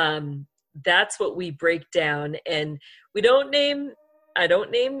 So that's what we break down. And I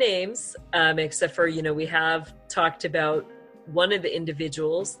don't name names, except for, we have talked about one of the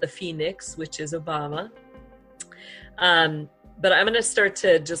individuals, the Phoenix, which is Obama. But I'm going to start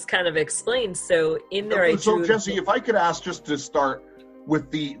to just kind of explain. So in there, So Jesse, if I could ask just to start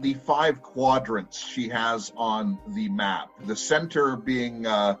with the 5 quadrants she has on the map, the center being,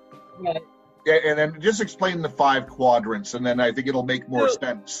 right. And then just explain the 5 quadrants, and then I think it'll make more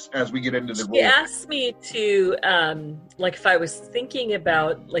sense as we get into the role. She asked me to, if I was thinking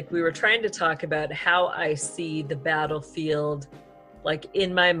about, we were trying to talk about how I see the battlefield,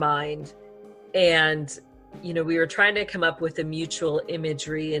 in my mind. And, we were trying to come up with a mutual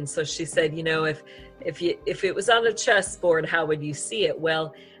imagery. And so she said, if it was on a chessboard, how would you see it?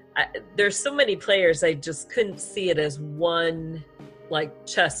 Well, there's so many players, I just couldn't see it as one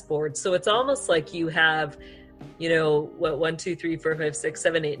chessboard. So it's almost like you have, 1, 2, 3, 4, 5, 6,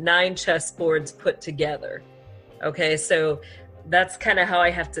 7, 8, 9 chessboards put together. Okay. So that's kind of how I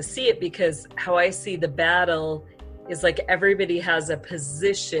have to see it, because how I see the battle is everybody has a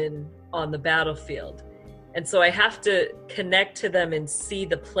position on the battlefield. And so I have to connect to them and see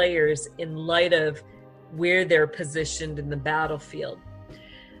the players in light of where they're positioned in the battlefield.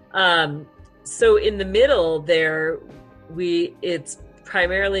 So in the middle there, it's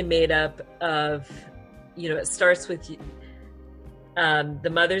primarily made up of, it starts with the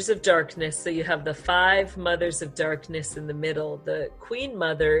Mothers of Darkness. So you have the 5 Mothers of Darkness in the middle. The Queen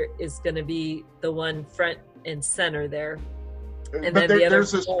Mother is going to be the one front and center there. And but then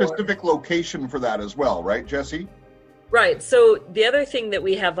there's a specific location for that as well, right, Jesse? Right. So the other thing that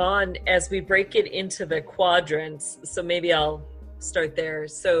we have on as we break it into the quadrants, so maybe I'll start there.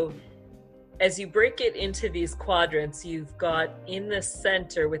 So as you break it into these quadrants, you've got in the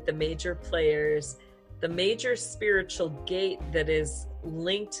center with the major players, the major spiritual gate that is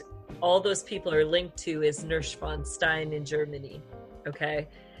linked, all those people are linked to, is Neuschwanstein in Germany. Okay.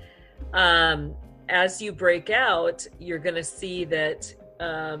 As you break out, you're going to see that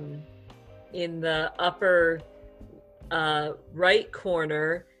in the upper right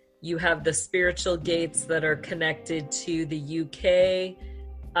corner, you have the spiritual gates that are connected to the UK,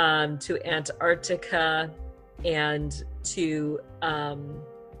 to Antarctica, and to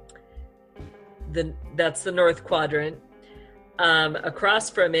that's the North Quadrant.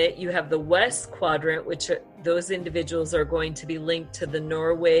 Across from it, you have the West Quadrant, which those individuals are going to be linked to the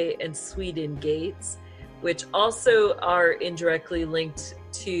Norway and Sweden gates, which also are indirectly linked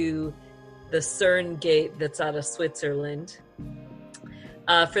to the CERN gate that's out of Switzerland.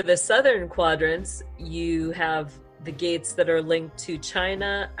 For the southern quadrants, you have the gates that are linked to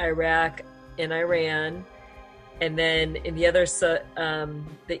China, Iraq, and Iran. And then in the other,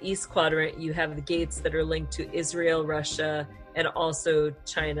 the east quadrant, you have the gates that are linked to Israel, Russia, and also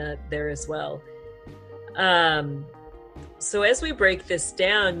China there as well. So as we break this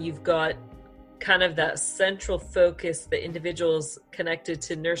down, you've got kind of that central focus. The individuals connected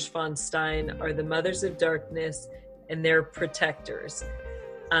to Neuschwanstein are the mothers of darkness and their protectors.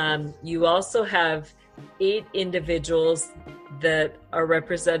 You also have 8 individuals that are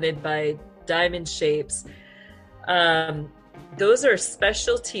represented by diamond shapes. Those are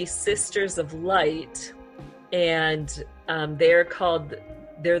specialty sisters of light, and they're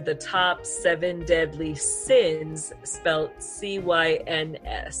the top 7 deadly sins, spelled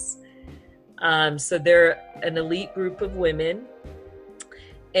CYNS. So they're an elite group of women.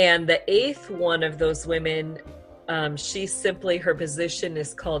 And the 8th one of those women, her position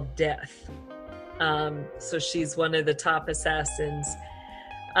is called Death. So she's one of the top assassins.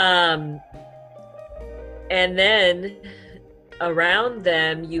 And then around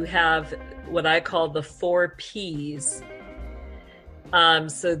them, you have what I call the 4 Ps.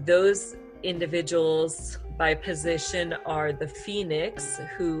 So those individuals by position are the Phoenix,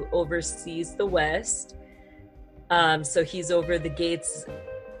 who oversees the West. So he's over the gates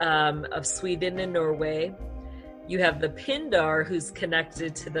of Sweden and Norway. You have the Pindar, who's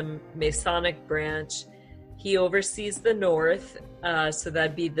connected to the Masonic branch. He oversees the North, so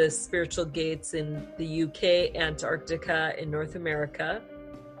that'd be the spiritual gates in the UK, Antarctica, and North America.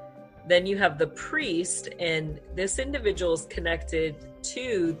 Then you have the priest, and this individual is connected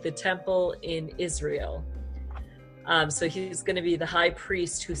to the temple in Israel. So he's going to be the high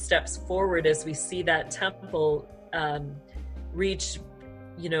priest who steps forward as we see that temple reach,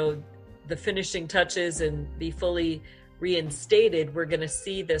 the finishing touches and be fully reinstated. We're going to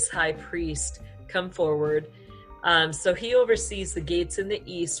see this high priest come forward. So he oversees the gates in the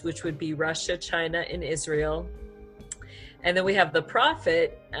east, which would be Russia, China, and Israel. And then we have the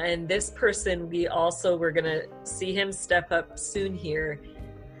prophet, and this person we're going to see him step up soon here.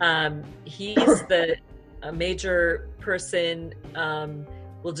 He's a major person,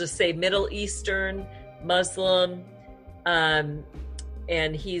 we'll just say Middle Eastern, Muslim,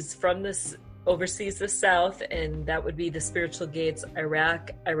 and he's from oversees the South, and that would be the spiritual gates, Iraq,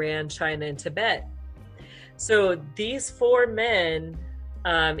 Iran, China, and Tibet. So these 4 men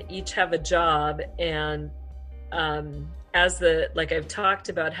each have a job, and like I've talked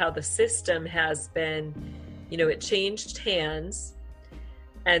about how the system has been, it changed hands.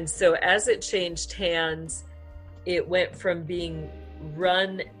 And so as it changed hands, it went from being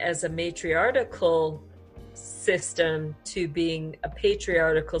run as a matriarchal system to being a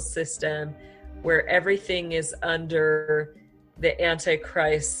patriarchal system where everything is under the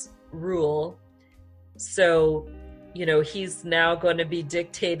Antichrist rule. So, he's now going to be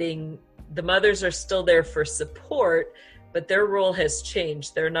dictating. The mothers are still there for support, but their role has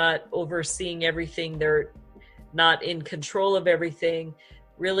changed. They're not overseeing everything. They're not in control of everything.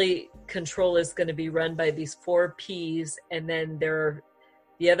 Really, control is going to be run by these 4 Ps, and then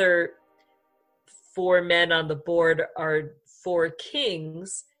the other 4 men on the board are 4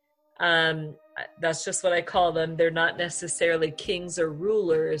 kings. That's just what I call them. They're not necessarily kings or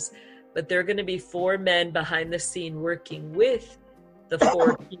rulers, but they're going to be 4 men behind the scene working with the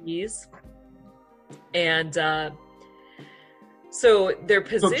 4 Ps. And so their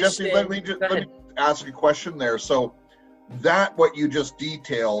position... So Jesse, let me ask a question there. So that what you just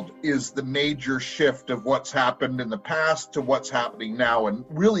detailed is the major shift of what's happened in the past to what's happening now, and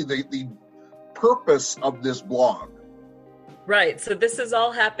really the purpose of this blog. Right. So this has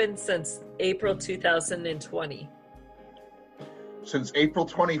all happened since April 2020. since April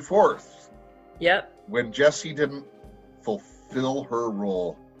 24th, Yep. when Jessie didn't fulfill her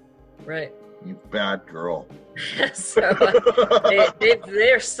role. Right. You bad girl. So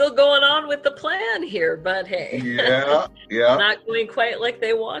they're still going on with the plan here, but hey, Yeah. not going quite like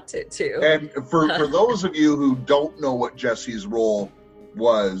they want it to. And for those of you who don't know what Jessie's role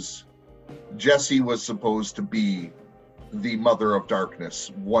was, Jessie was supposed to be the Mother of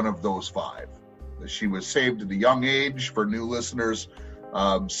Darkness, one of those 5. She was saved at a young age. For new listeners,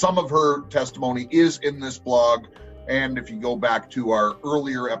 some of her testimony is in this blog. And if you go back to our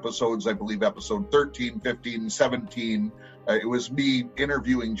earlier episodes, I believe episode 13, 15, 17, it was me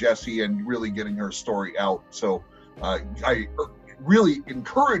interviewing Jessie and really getting her story out. So I really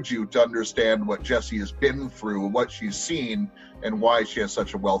encourage you to understand what Jessie has been through, what she's seen, and why she has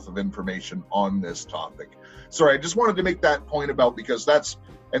such a wealth of information on this topic. Sorry, I just wanted to make that point about, because that's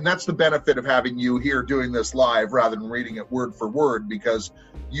the benefit of having you here doing this live rather than reading it word for word, because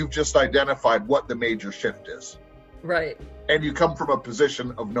you've just identified what the major shift is. Right. And you come from a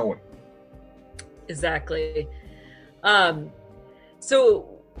position of knowing. Exactly.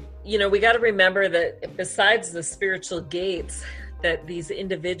 So, we got to remember that besides the spiritual gates, that these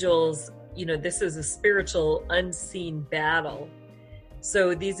individuals, this is a spiritual unseen battle.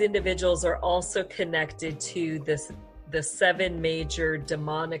 So these individuals are also connected to the 7 major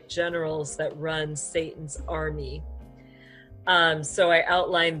demonic generals that run Satan's army. So I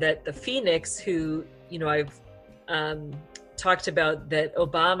outlined that the Phoenix, who, I've talked about, that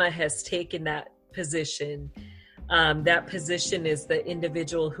Obama has taken that position. That position is the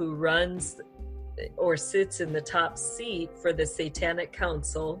individual who runs or sits in the top seat for the Satanic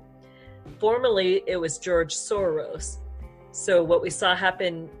Council. Formerly, it was George Soros. So what we saw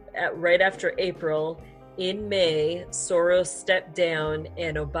happen right after April, in May, Soros stepped down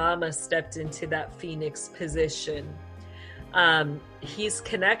and Obama stepped into that Phoenix position. He's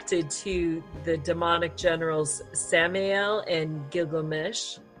connected to the demonic generals Samael and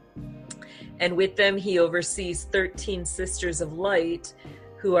Gilgamesh. And with them, he oversees 13 Sisters of Light,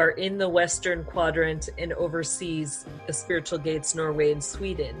 who are in the Western Quadrant and oversees the spiritual gates, Norway and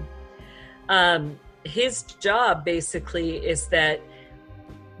Sweden. His job basically is that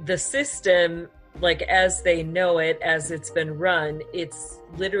the system, like as they know it, as it's been run, it's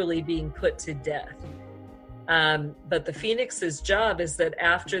literally being put to death. But the Phoenix's job is that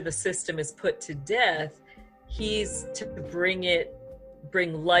after the system is put to death, he's to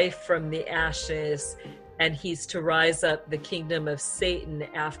bring life from the ashes, and he's to rise up the kingdom of Satan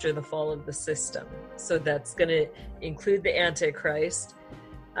after the fall of the system. So that's going to include the Antichrist.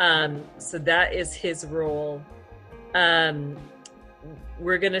 So that is his role.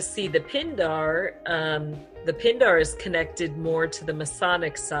 We're going to see the Pindar. The Pindar is connected more to the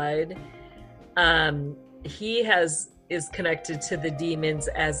Masonic side. He is connected to the demons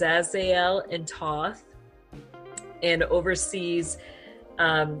Azazel and Thoth, and oversees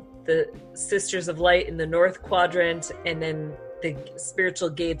the Sisters of Light in the North Quadrant, and then the spiritual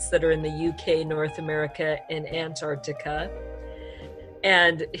gates that are in the UK, North America, and Antarctica.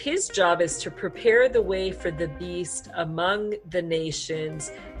 And his job is to prepare the way for the beast among the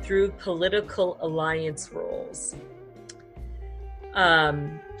nations through political alliance roles.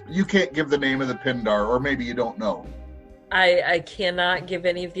 You can't give the name of the Pindar, or maybe you don't know. I cannot give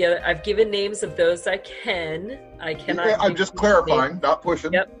any of the other. I've given names of those I can. I cannot. Yeah, I'm just clarifying, not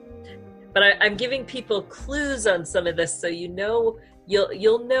pushing. Yep. But I'm giving people clues on some of this, so you'll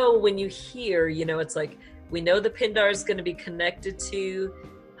know when you hear. It's like, we know the Pindar is going to be connected to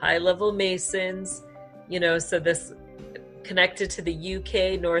high-level Masons. So this connected to the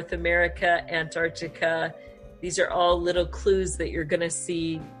UK, North America, Antarctica. These are all little clues that you're going to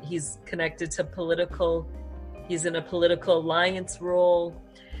see. He's connected to political. He's in a political alliance role.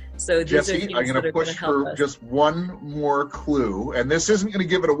 So Jessie, I'm going to push for just one more clue, and this isn't going to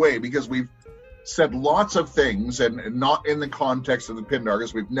give it away because we've said lots of things, and not in the context of the Pindar,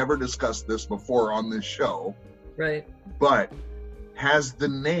 because we've never discussed this before on this show. Right. But has the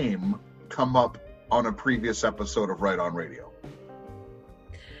name come up on a previous episode of Right On Radio?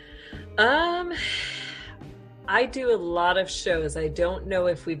 I do a lot of shows. I don't know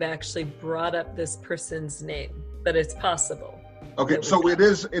if we've actually brought up this person's name, but it's possible. Okay, so it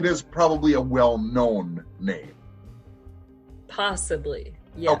is probably a well-known name. Possibly,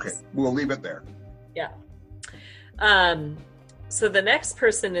 yes. Okay, we'll leave it there. Yeah. So the next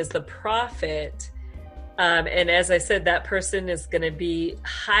person is the prophet. And as I said, that person is going to be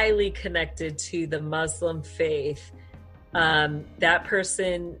highly connected to the Muslim faith. That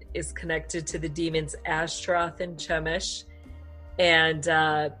person is connected to the demons Ashtaroth and Chemesh. And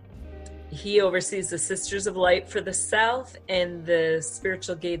He oversees the Sisters of Light for the South and the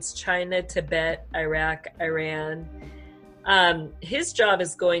Spiritual Gates China, Tibet, Iraq, Iran. His job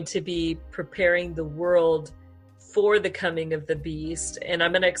is going to be preparing the world for the coming of the beast. And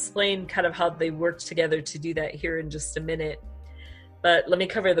I'm going to explain kind of how they work together to do that here in just a minute. But let me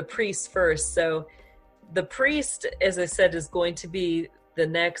cover the priest first. So the priest, as I said, is going to be the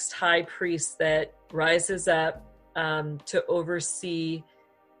next high priest that rises up to oversee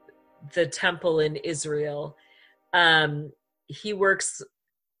the temple in Israel. He works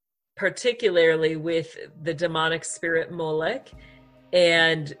particularly with the demonic spirit Molech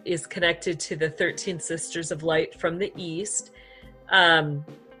and is connected to the 13 Sisters of Light from the East.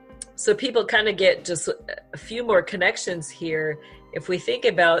 So people kind of get just a few more connections here. If we think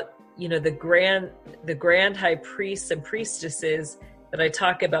about, the grand high priests and priestesses that I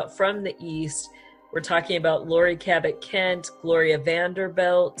talk about from the East, we're talking about Laurie Cabot Kent, Gloria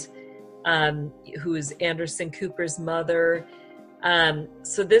Vanderbilt, who is Anderson Cooper's mother.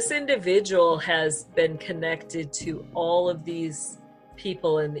 So this individual has been connected to all of these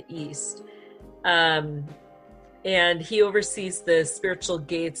people in the East. And he oversees the spiritual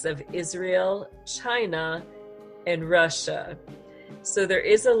gates of Israel, China, and Russia. So there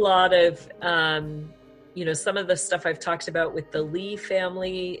is a lot of, some of the stuff I've talked about with the Li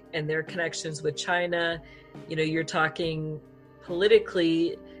family and their connections with China. You're talking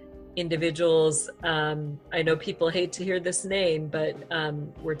politically, individuals. I know people hate to hear this name, but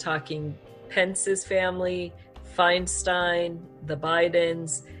we're talking Pence's family, Feinstein, the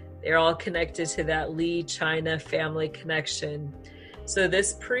Bidens. They're all connected to that Li China family connection. So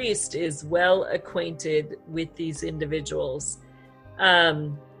this priest is well acquainted with these individuals.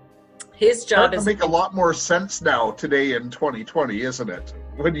 His job is to make a lot more sense now today in 2020, isn't it?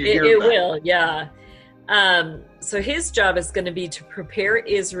 When you hear it that. will, yeah. So his job is going to be to prepare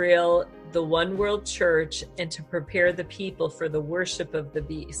Israel, the one world church, and to prepare the people for the worship of the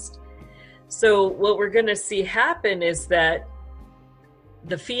beast. So what we're going to see happen is that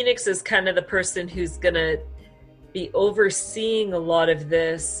the Phoenix is kind of the person who's going to be overseeing a lot of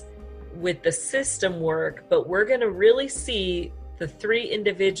this with the system work, but we're going to really see the three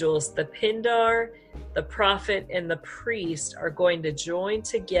individuals, the Pindar, the prophet, and the priest, are going to join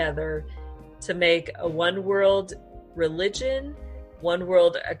together to make a one world religion, one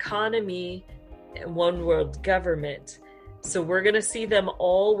world economy, and one world government. So we're going to see them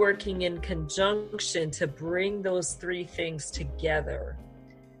all working in conjunction to bring those three things together.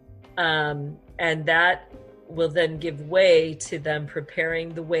 And that will then give way to them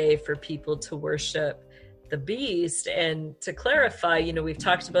preparing the way for people to worship the beast. And to clarify, we've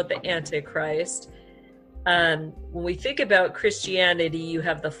talked about the Antichrist. When we think about Christianity, you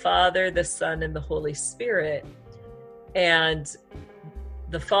have the Father, the Son, and the Holy Spirit. And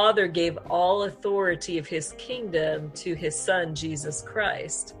the Father gave all authority of his kingdom to his Son, Jesus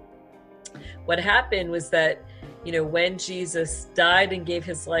Christ. What happened was that, when Jesus died and gave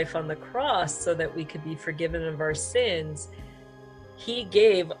his life on the cross so that we could be forgiven of our sins, he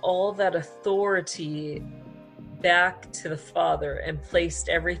gave all that authority back to the Father and placed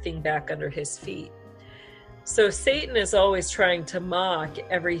everything back under his feet. So Satan is always trying to mock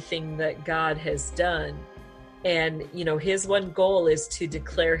everything that God has done. And, his one goal is to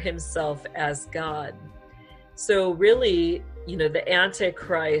declare himself as God. So really, the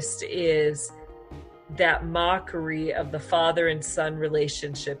Antichrist is that mockery of the Father and Son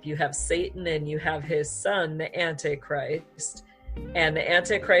relationship. You have Satan and you have his son, the Antichrist. And the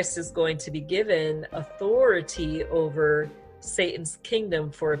Antichrist is going to be given authority over Satan's kingdom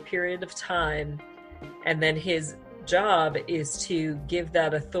for a period of time. And then his job is to give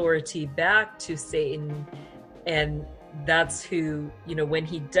that authority back to Satan. And that's who, when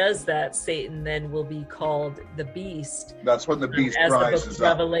he does that, Satan then will be called the beast. That's when the beast as rises the book of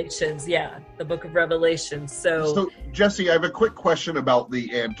up. Revelations. Yeah, the book of Revelations. So, Jesse, I have a quick question about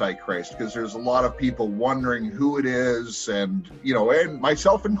the Antichrist, because there's a lot of people wondering who it is, and and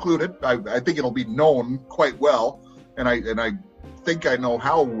myself included. I think it'll be known quite well, and I think I know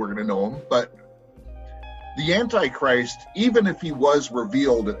how we're going to know him. But the Antichrist, even if he was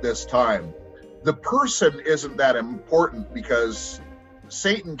revealed at this time, the person isn't that important, because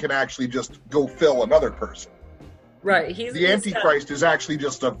Satan can actually just go fill another person. Right. The Antichrist is actually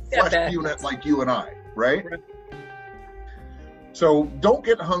just a flesh unit like you and I, right? So don't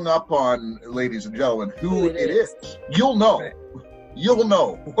get hung up on, ladies and gentlemen, who it is. You'll know. Right. You'll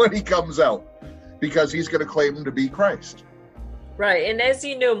know when he comes out, because he's going to claim to be Christ. Right. And as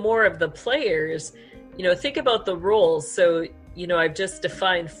you know more of the players, think about the roles. So, I've just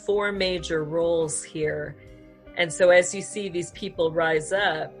defined 4 major roles here. And so as you see these people rise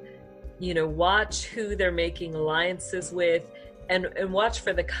up, watch who they're making alliances with, and watch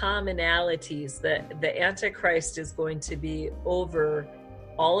for the commonalities. That the Antichrist is going to be over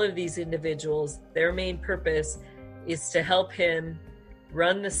all of these individuals. Their main purpose is to help him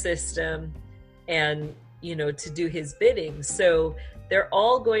run the system and, to do his bidding. So they're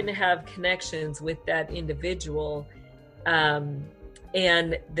all going to have connections with that individual. And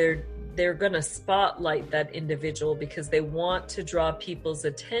they're going to spotlight that individual because they want to draw people's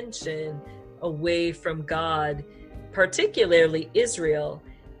attention away from God, particularly Israel.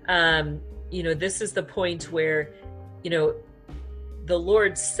 This is the point where, the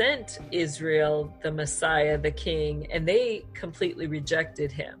Lord sent Israel, the Messiah, the King, and they completely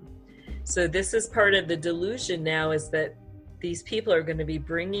rejected him. So this is part of the delusion now, is that these people are going to be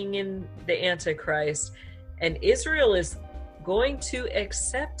bringing in the Antichrist, and Israel is going to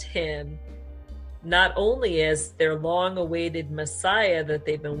accept him not only as their long-awaited Messiah that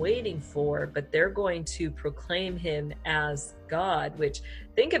they've been waiting for, but they're going to proclaim him as God. Which,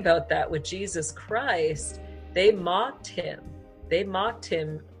 think about that, with Jesus Christ, they mocked him. They mocked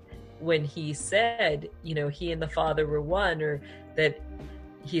him when he said, he and the Father were one, or that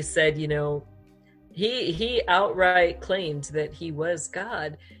he said, he outright claimed that he was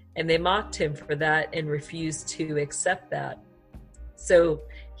God, and they mocked him for that and refused to accept that. So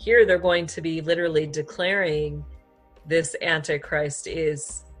here they're going to be literally declaring this Antichrist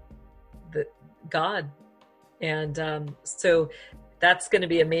is the God. And so that's going to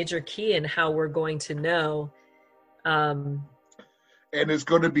be a major key in how we're going to know. And it's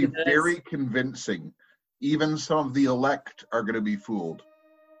going to be very convincing. Even some of the elect are going to be fooled.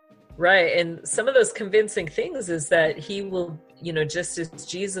 Right. And some of those convincing things is that he will, just as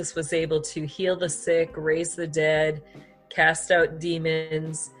Jesus was able to heal the sick, raise the dead, cast out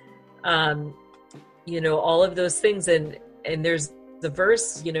demons, all of those things. And there's the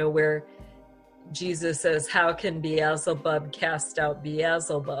verse, where Jesus says, how can Beelzebub cast out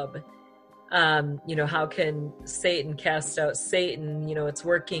Beelzebub? How can Satan cast out Satan? It's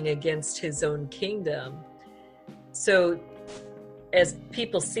working against his own kingdom. So as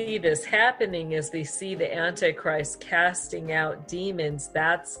people see this happening, as they see the Antichrist casting out demons,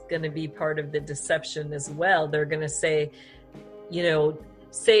 that's going to be part of the deception as well. They're going to say,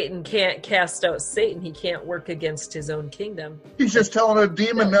 Satan can't cast out Satan. He can't work against his own kingdom. He's just telling a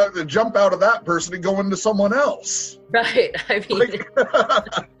demon to jump out of that person and go into someone else. Right.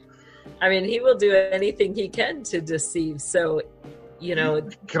 I mean, he will do anything he can to deceive. So,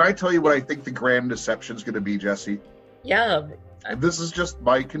 Can I tell you what I think the grand deception is going to be, Jesse? Yeah. This is just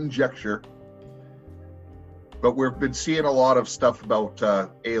my conjecture. But we've been seeing a lot of stuff about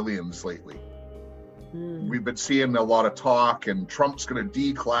aliens lately. We've been seeing a lot of talk, and Trump's going to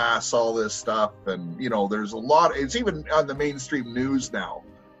declass all this stuff. And, there's a lot. It's even on the mainstream news now.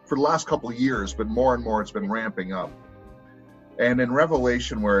 For the last couple of years, but more and more it's been ramping up. And in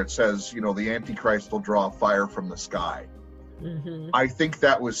Revelation, where it says, the Antichrist will draw fire from the sky. Mm-hmm. I think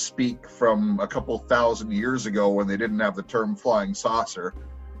that was speak from a couple thousand years ago when they didn't have the term flying saucer,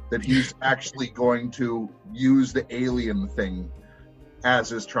 that he's actually going to use the alien thing as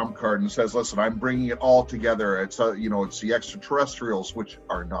his trump card and says, listen, I'm bringing it all together. It's, it's the extraterrestrials, which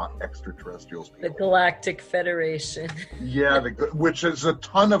are not extraterrestrials. People. The Galactic Federation. Yeah, which is a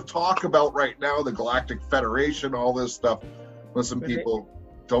ton of talk about right now, the Galactic Federation, all this stuff. Listen, people,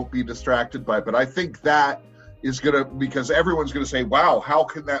 don't be distracted by it. But I think that is going to, because everyone's going to say, wow, how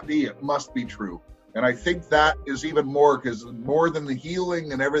can that be? It must be true. And I think that is even more, because more than the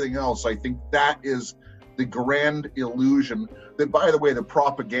healing and everything else, I think that is the grand illusion that, by the way, the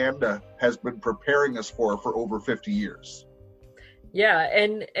propaganda has been preparing us for over 50 years. Yeah.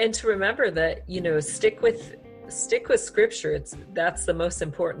 And to remember that, stick with scripture. That's the most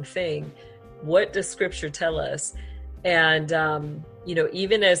important thing. What does scripture tell us? And,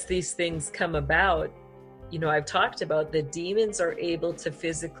 even as these things come about, I've talked about the demons are able to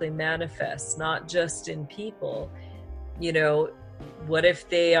physically manifest, not just in people. What if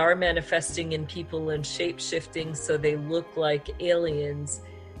they are manifesting in people and shape-shifting so they look like aliens?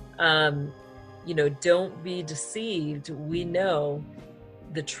 Don't be deceived. We know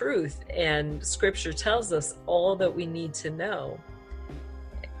the truth, and scripture tells us all that we need to know.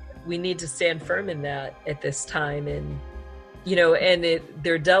 We need to stand firm in that at this time. And,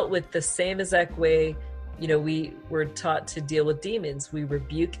 they're dealt with the same exact way, we were taught to deal with demons. We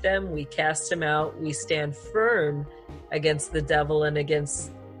rebuke them, we cast them out, we stand firm against the devil and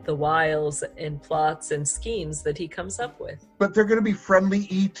against the wiles and plots and schemes that he comes up with. But they're going to be friendly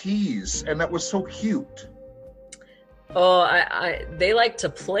ETs, and that was so cute. They like to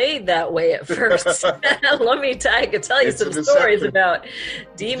play that way at first. I could tell you It's some a stories deception. about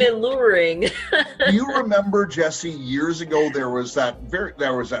demon luring. Do you remember, Jesse, years ago there was that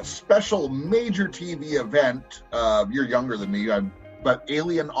special major TV event? You're younger than me, but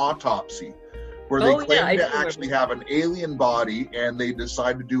Alien Autopsy, where they claimed I do to actually have an alien body, and they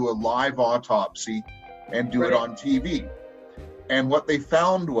decided to do a live autopsy and do it Right. on TV. And what they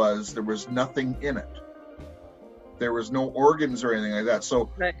found was there was nothing in it. There was no organs or anything like that. So,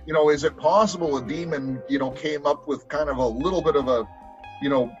 Right. is it possible a demon, came up with kind of a little bit of a,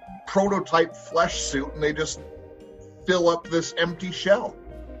 prototype flesh suit, and they just fill up this empty shell?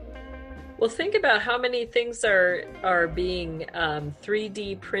 Well, think about how many things are being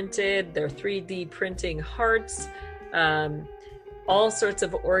 3D printed. They're 3D printing hearts, all sorts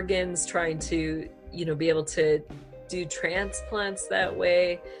of organs, trying to be able to do transplants that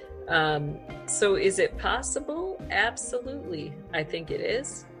way. So is it possible? Absolutely. I think it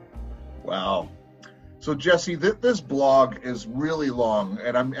is. Wow. So Jesse, this blog is really long,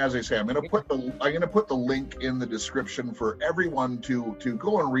 and I'm going to put the link in the description for everyone to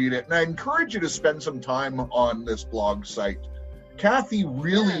go and read it. And I encourage you to spend some time on this blog site. Kathy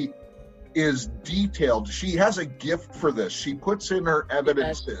really is detailed. She has a gift for this. She puts in her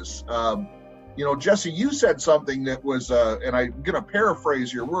evidences. Jesse, you said something that was, and I'm going to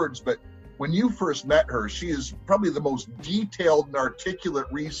paraphrase your words, but when you first met her, she is probably the most detailed and articulate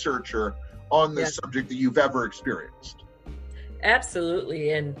researcher on this subject that you've ever experienced.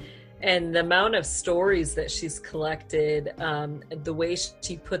 Absolutely. And the amount of stories that she's collected, the way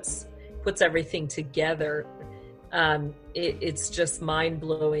she puts everything together, it's just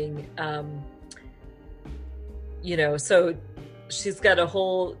mind-blowing. So she's got a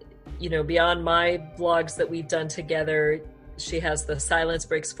whole, beyond my blogs that we've done together, she has the Silence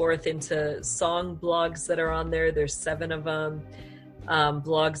Breaks Forth into song blogs that are on there. There's 7 of them.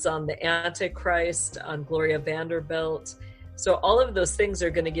 Blogs on the Antichrist, on Gloria Vanderbilt. So all of those things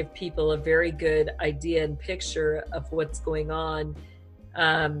are going to give people a very good idea and picture of what's going on.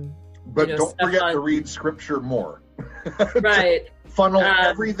 But don't forget to read scripture more. Right. Funnel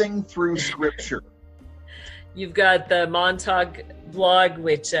everything through scripture. You've got the Montauk blog,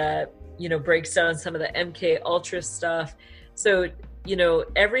 which breaks down some of the MK Ultra stuff. So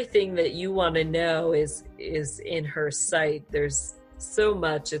everything that you want to know is in her site. There's so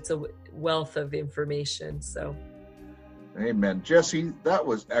much. It's a wealth of information. So, amen. Jesse, that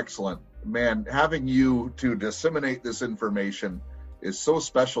was excellent. Man, having you to disseminate this information is so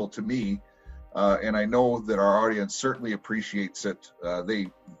special to me, and I know that our audience certainly appreciates it.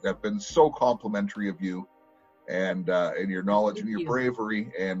 They have been so complimentary of you and your knowledge and your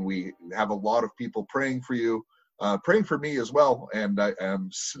bravery, and we have a lot of people praying for you, praying for me as well, and I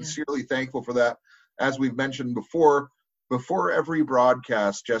am sincerely thankful for that. As we've mentioned before every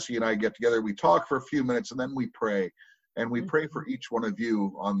broadcast, Jesse and I get together, we talk for a few minutes, and then we pray. And we pray for each one of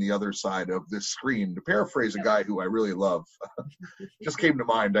you on the other side of this screen. To paraphrase a guy who I really love, just came to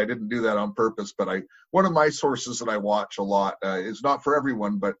mind. I didn't do that on purpose, but one of my sources that I watch a lot is not for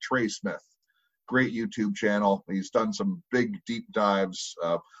everyone, but Trey Smith. Great YouTube channel. He's done some big, deep dives,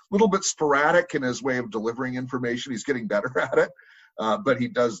 a little bit sporadic in his way of delivering information. He's getting better at it, but he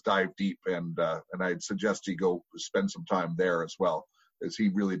does dive deep, and I'd suggest you go spend some time there as well, as he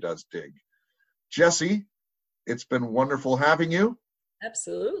really does dig. Jesse, it's been wonderful having you.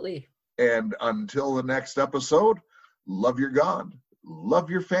 Absolutely. And until the next episode, love your God, love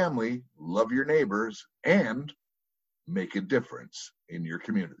your family, love your neighbors, and make a difference in your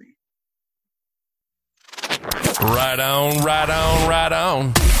community. Right on, right on, right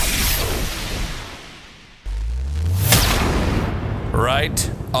on.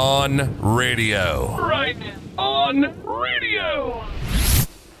 Right on radio. Right on radio.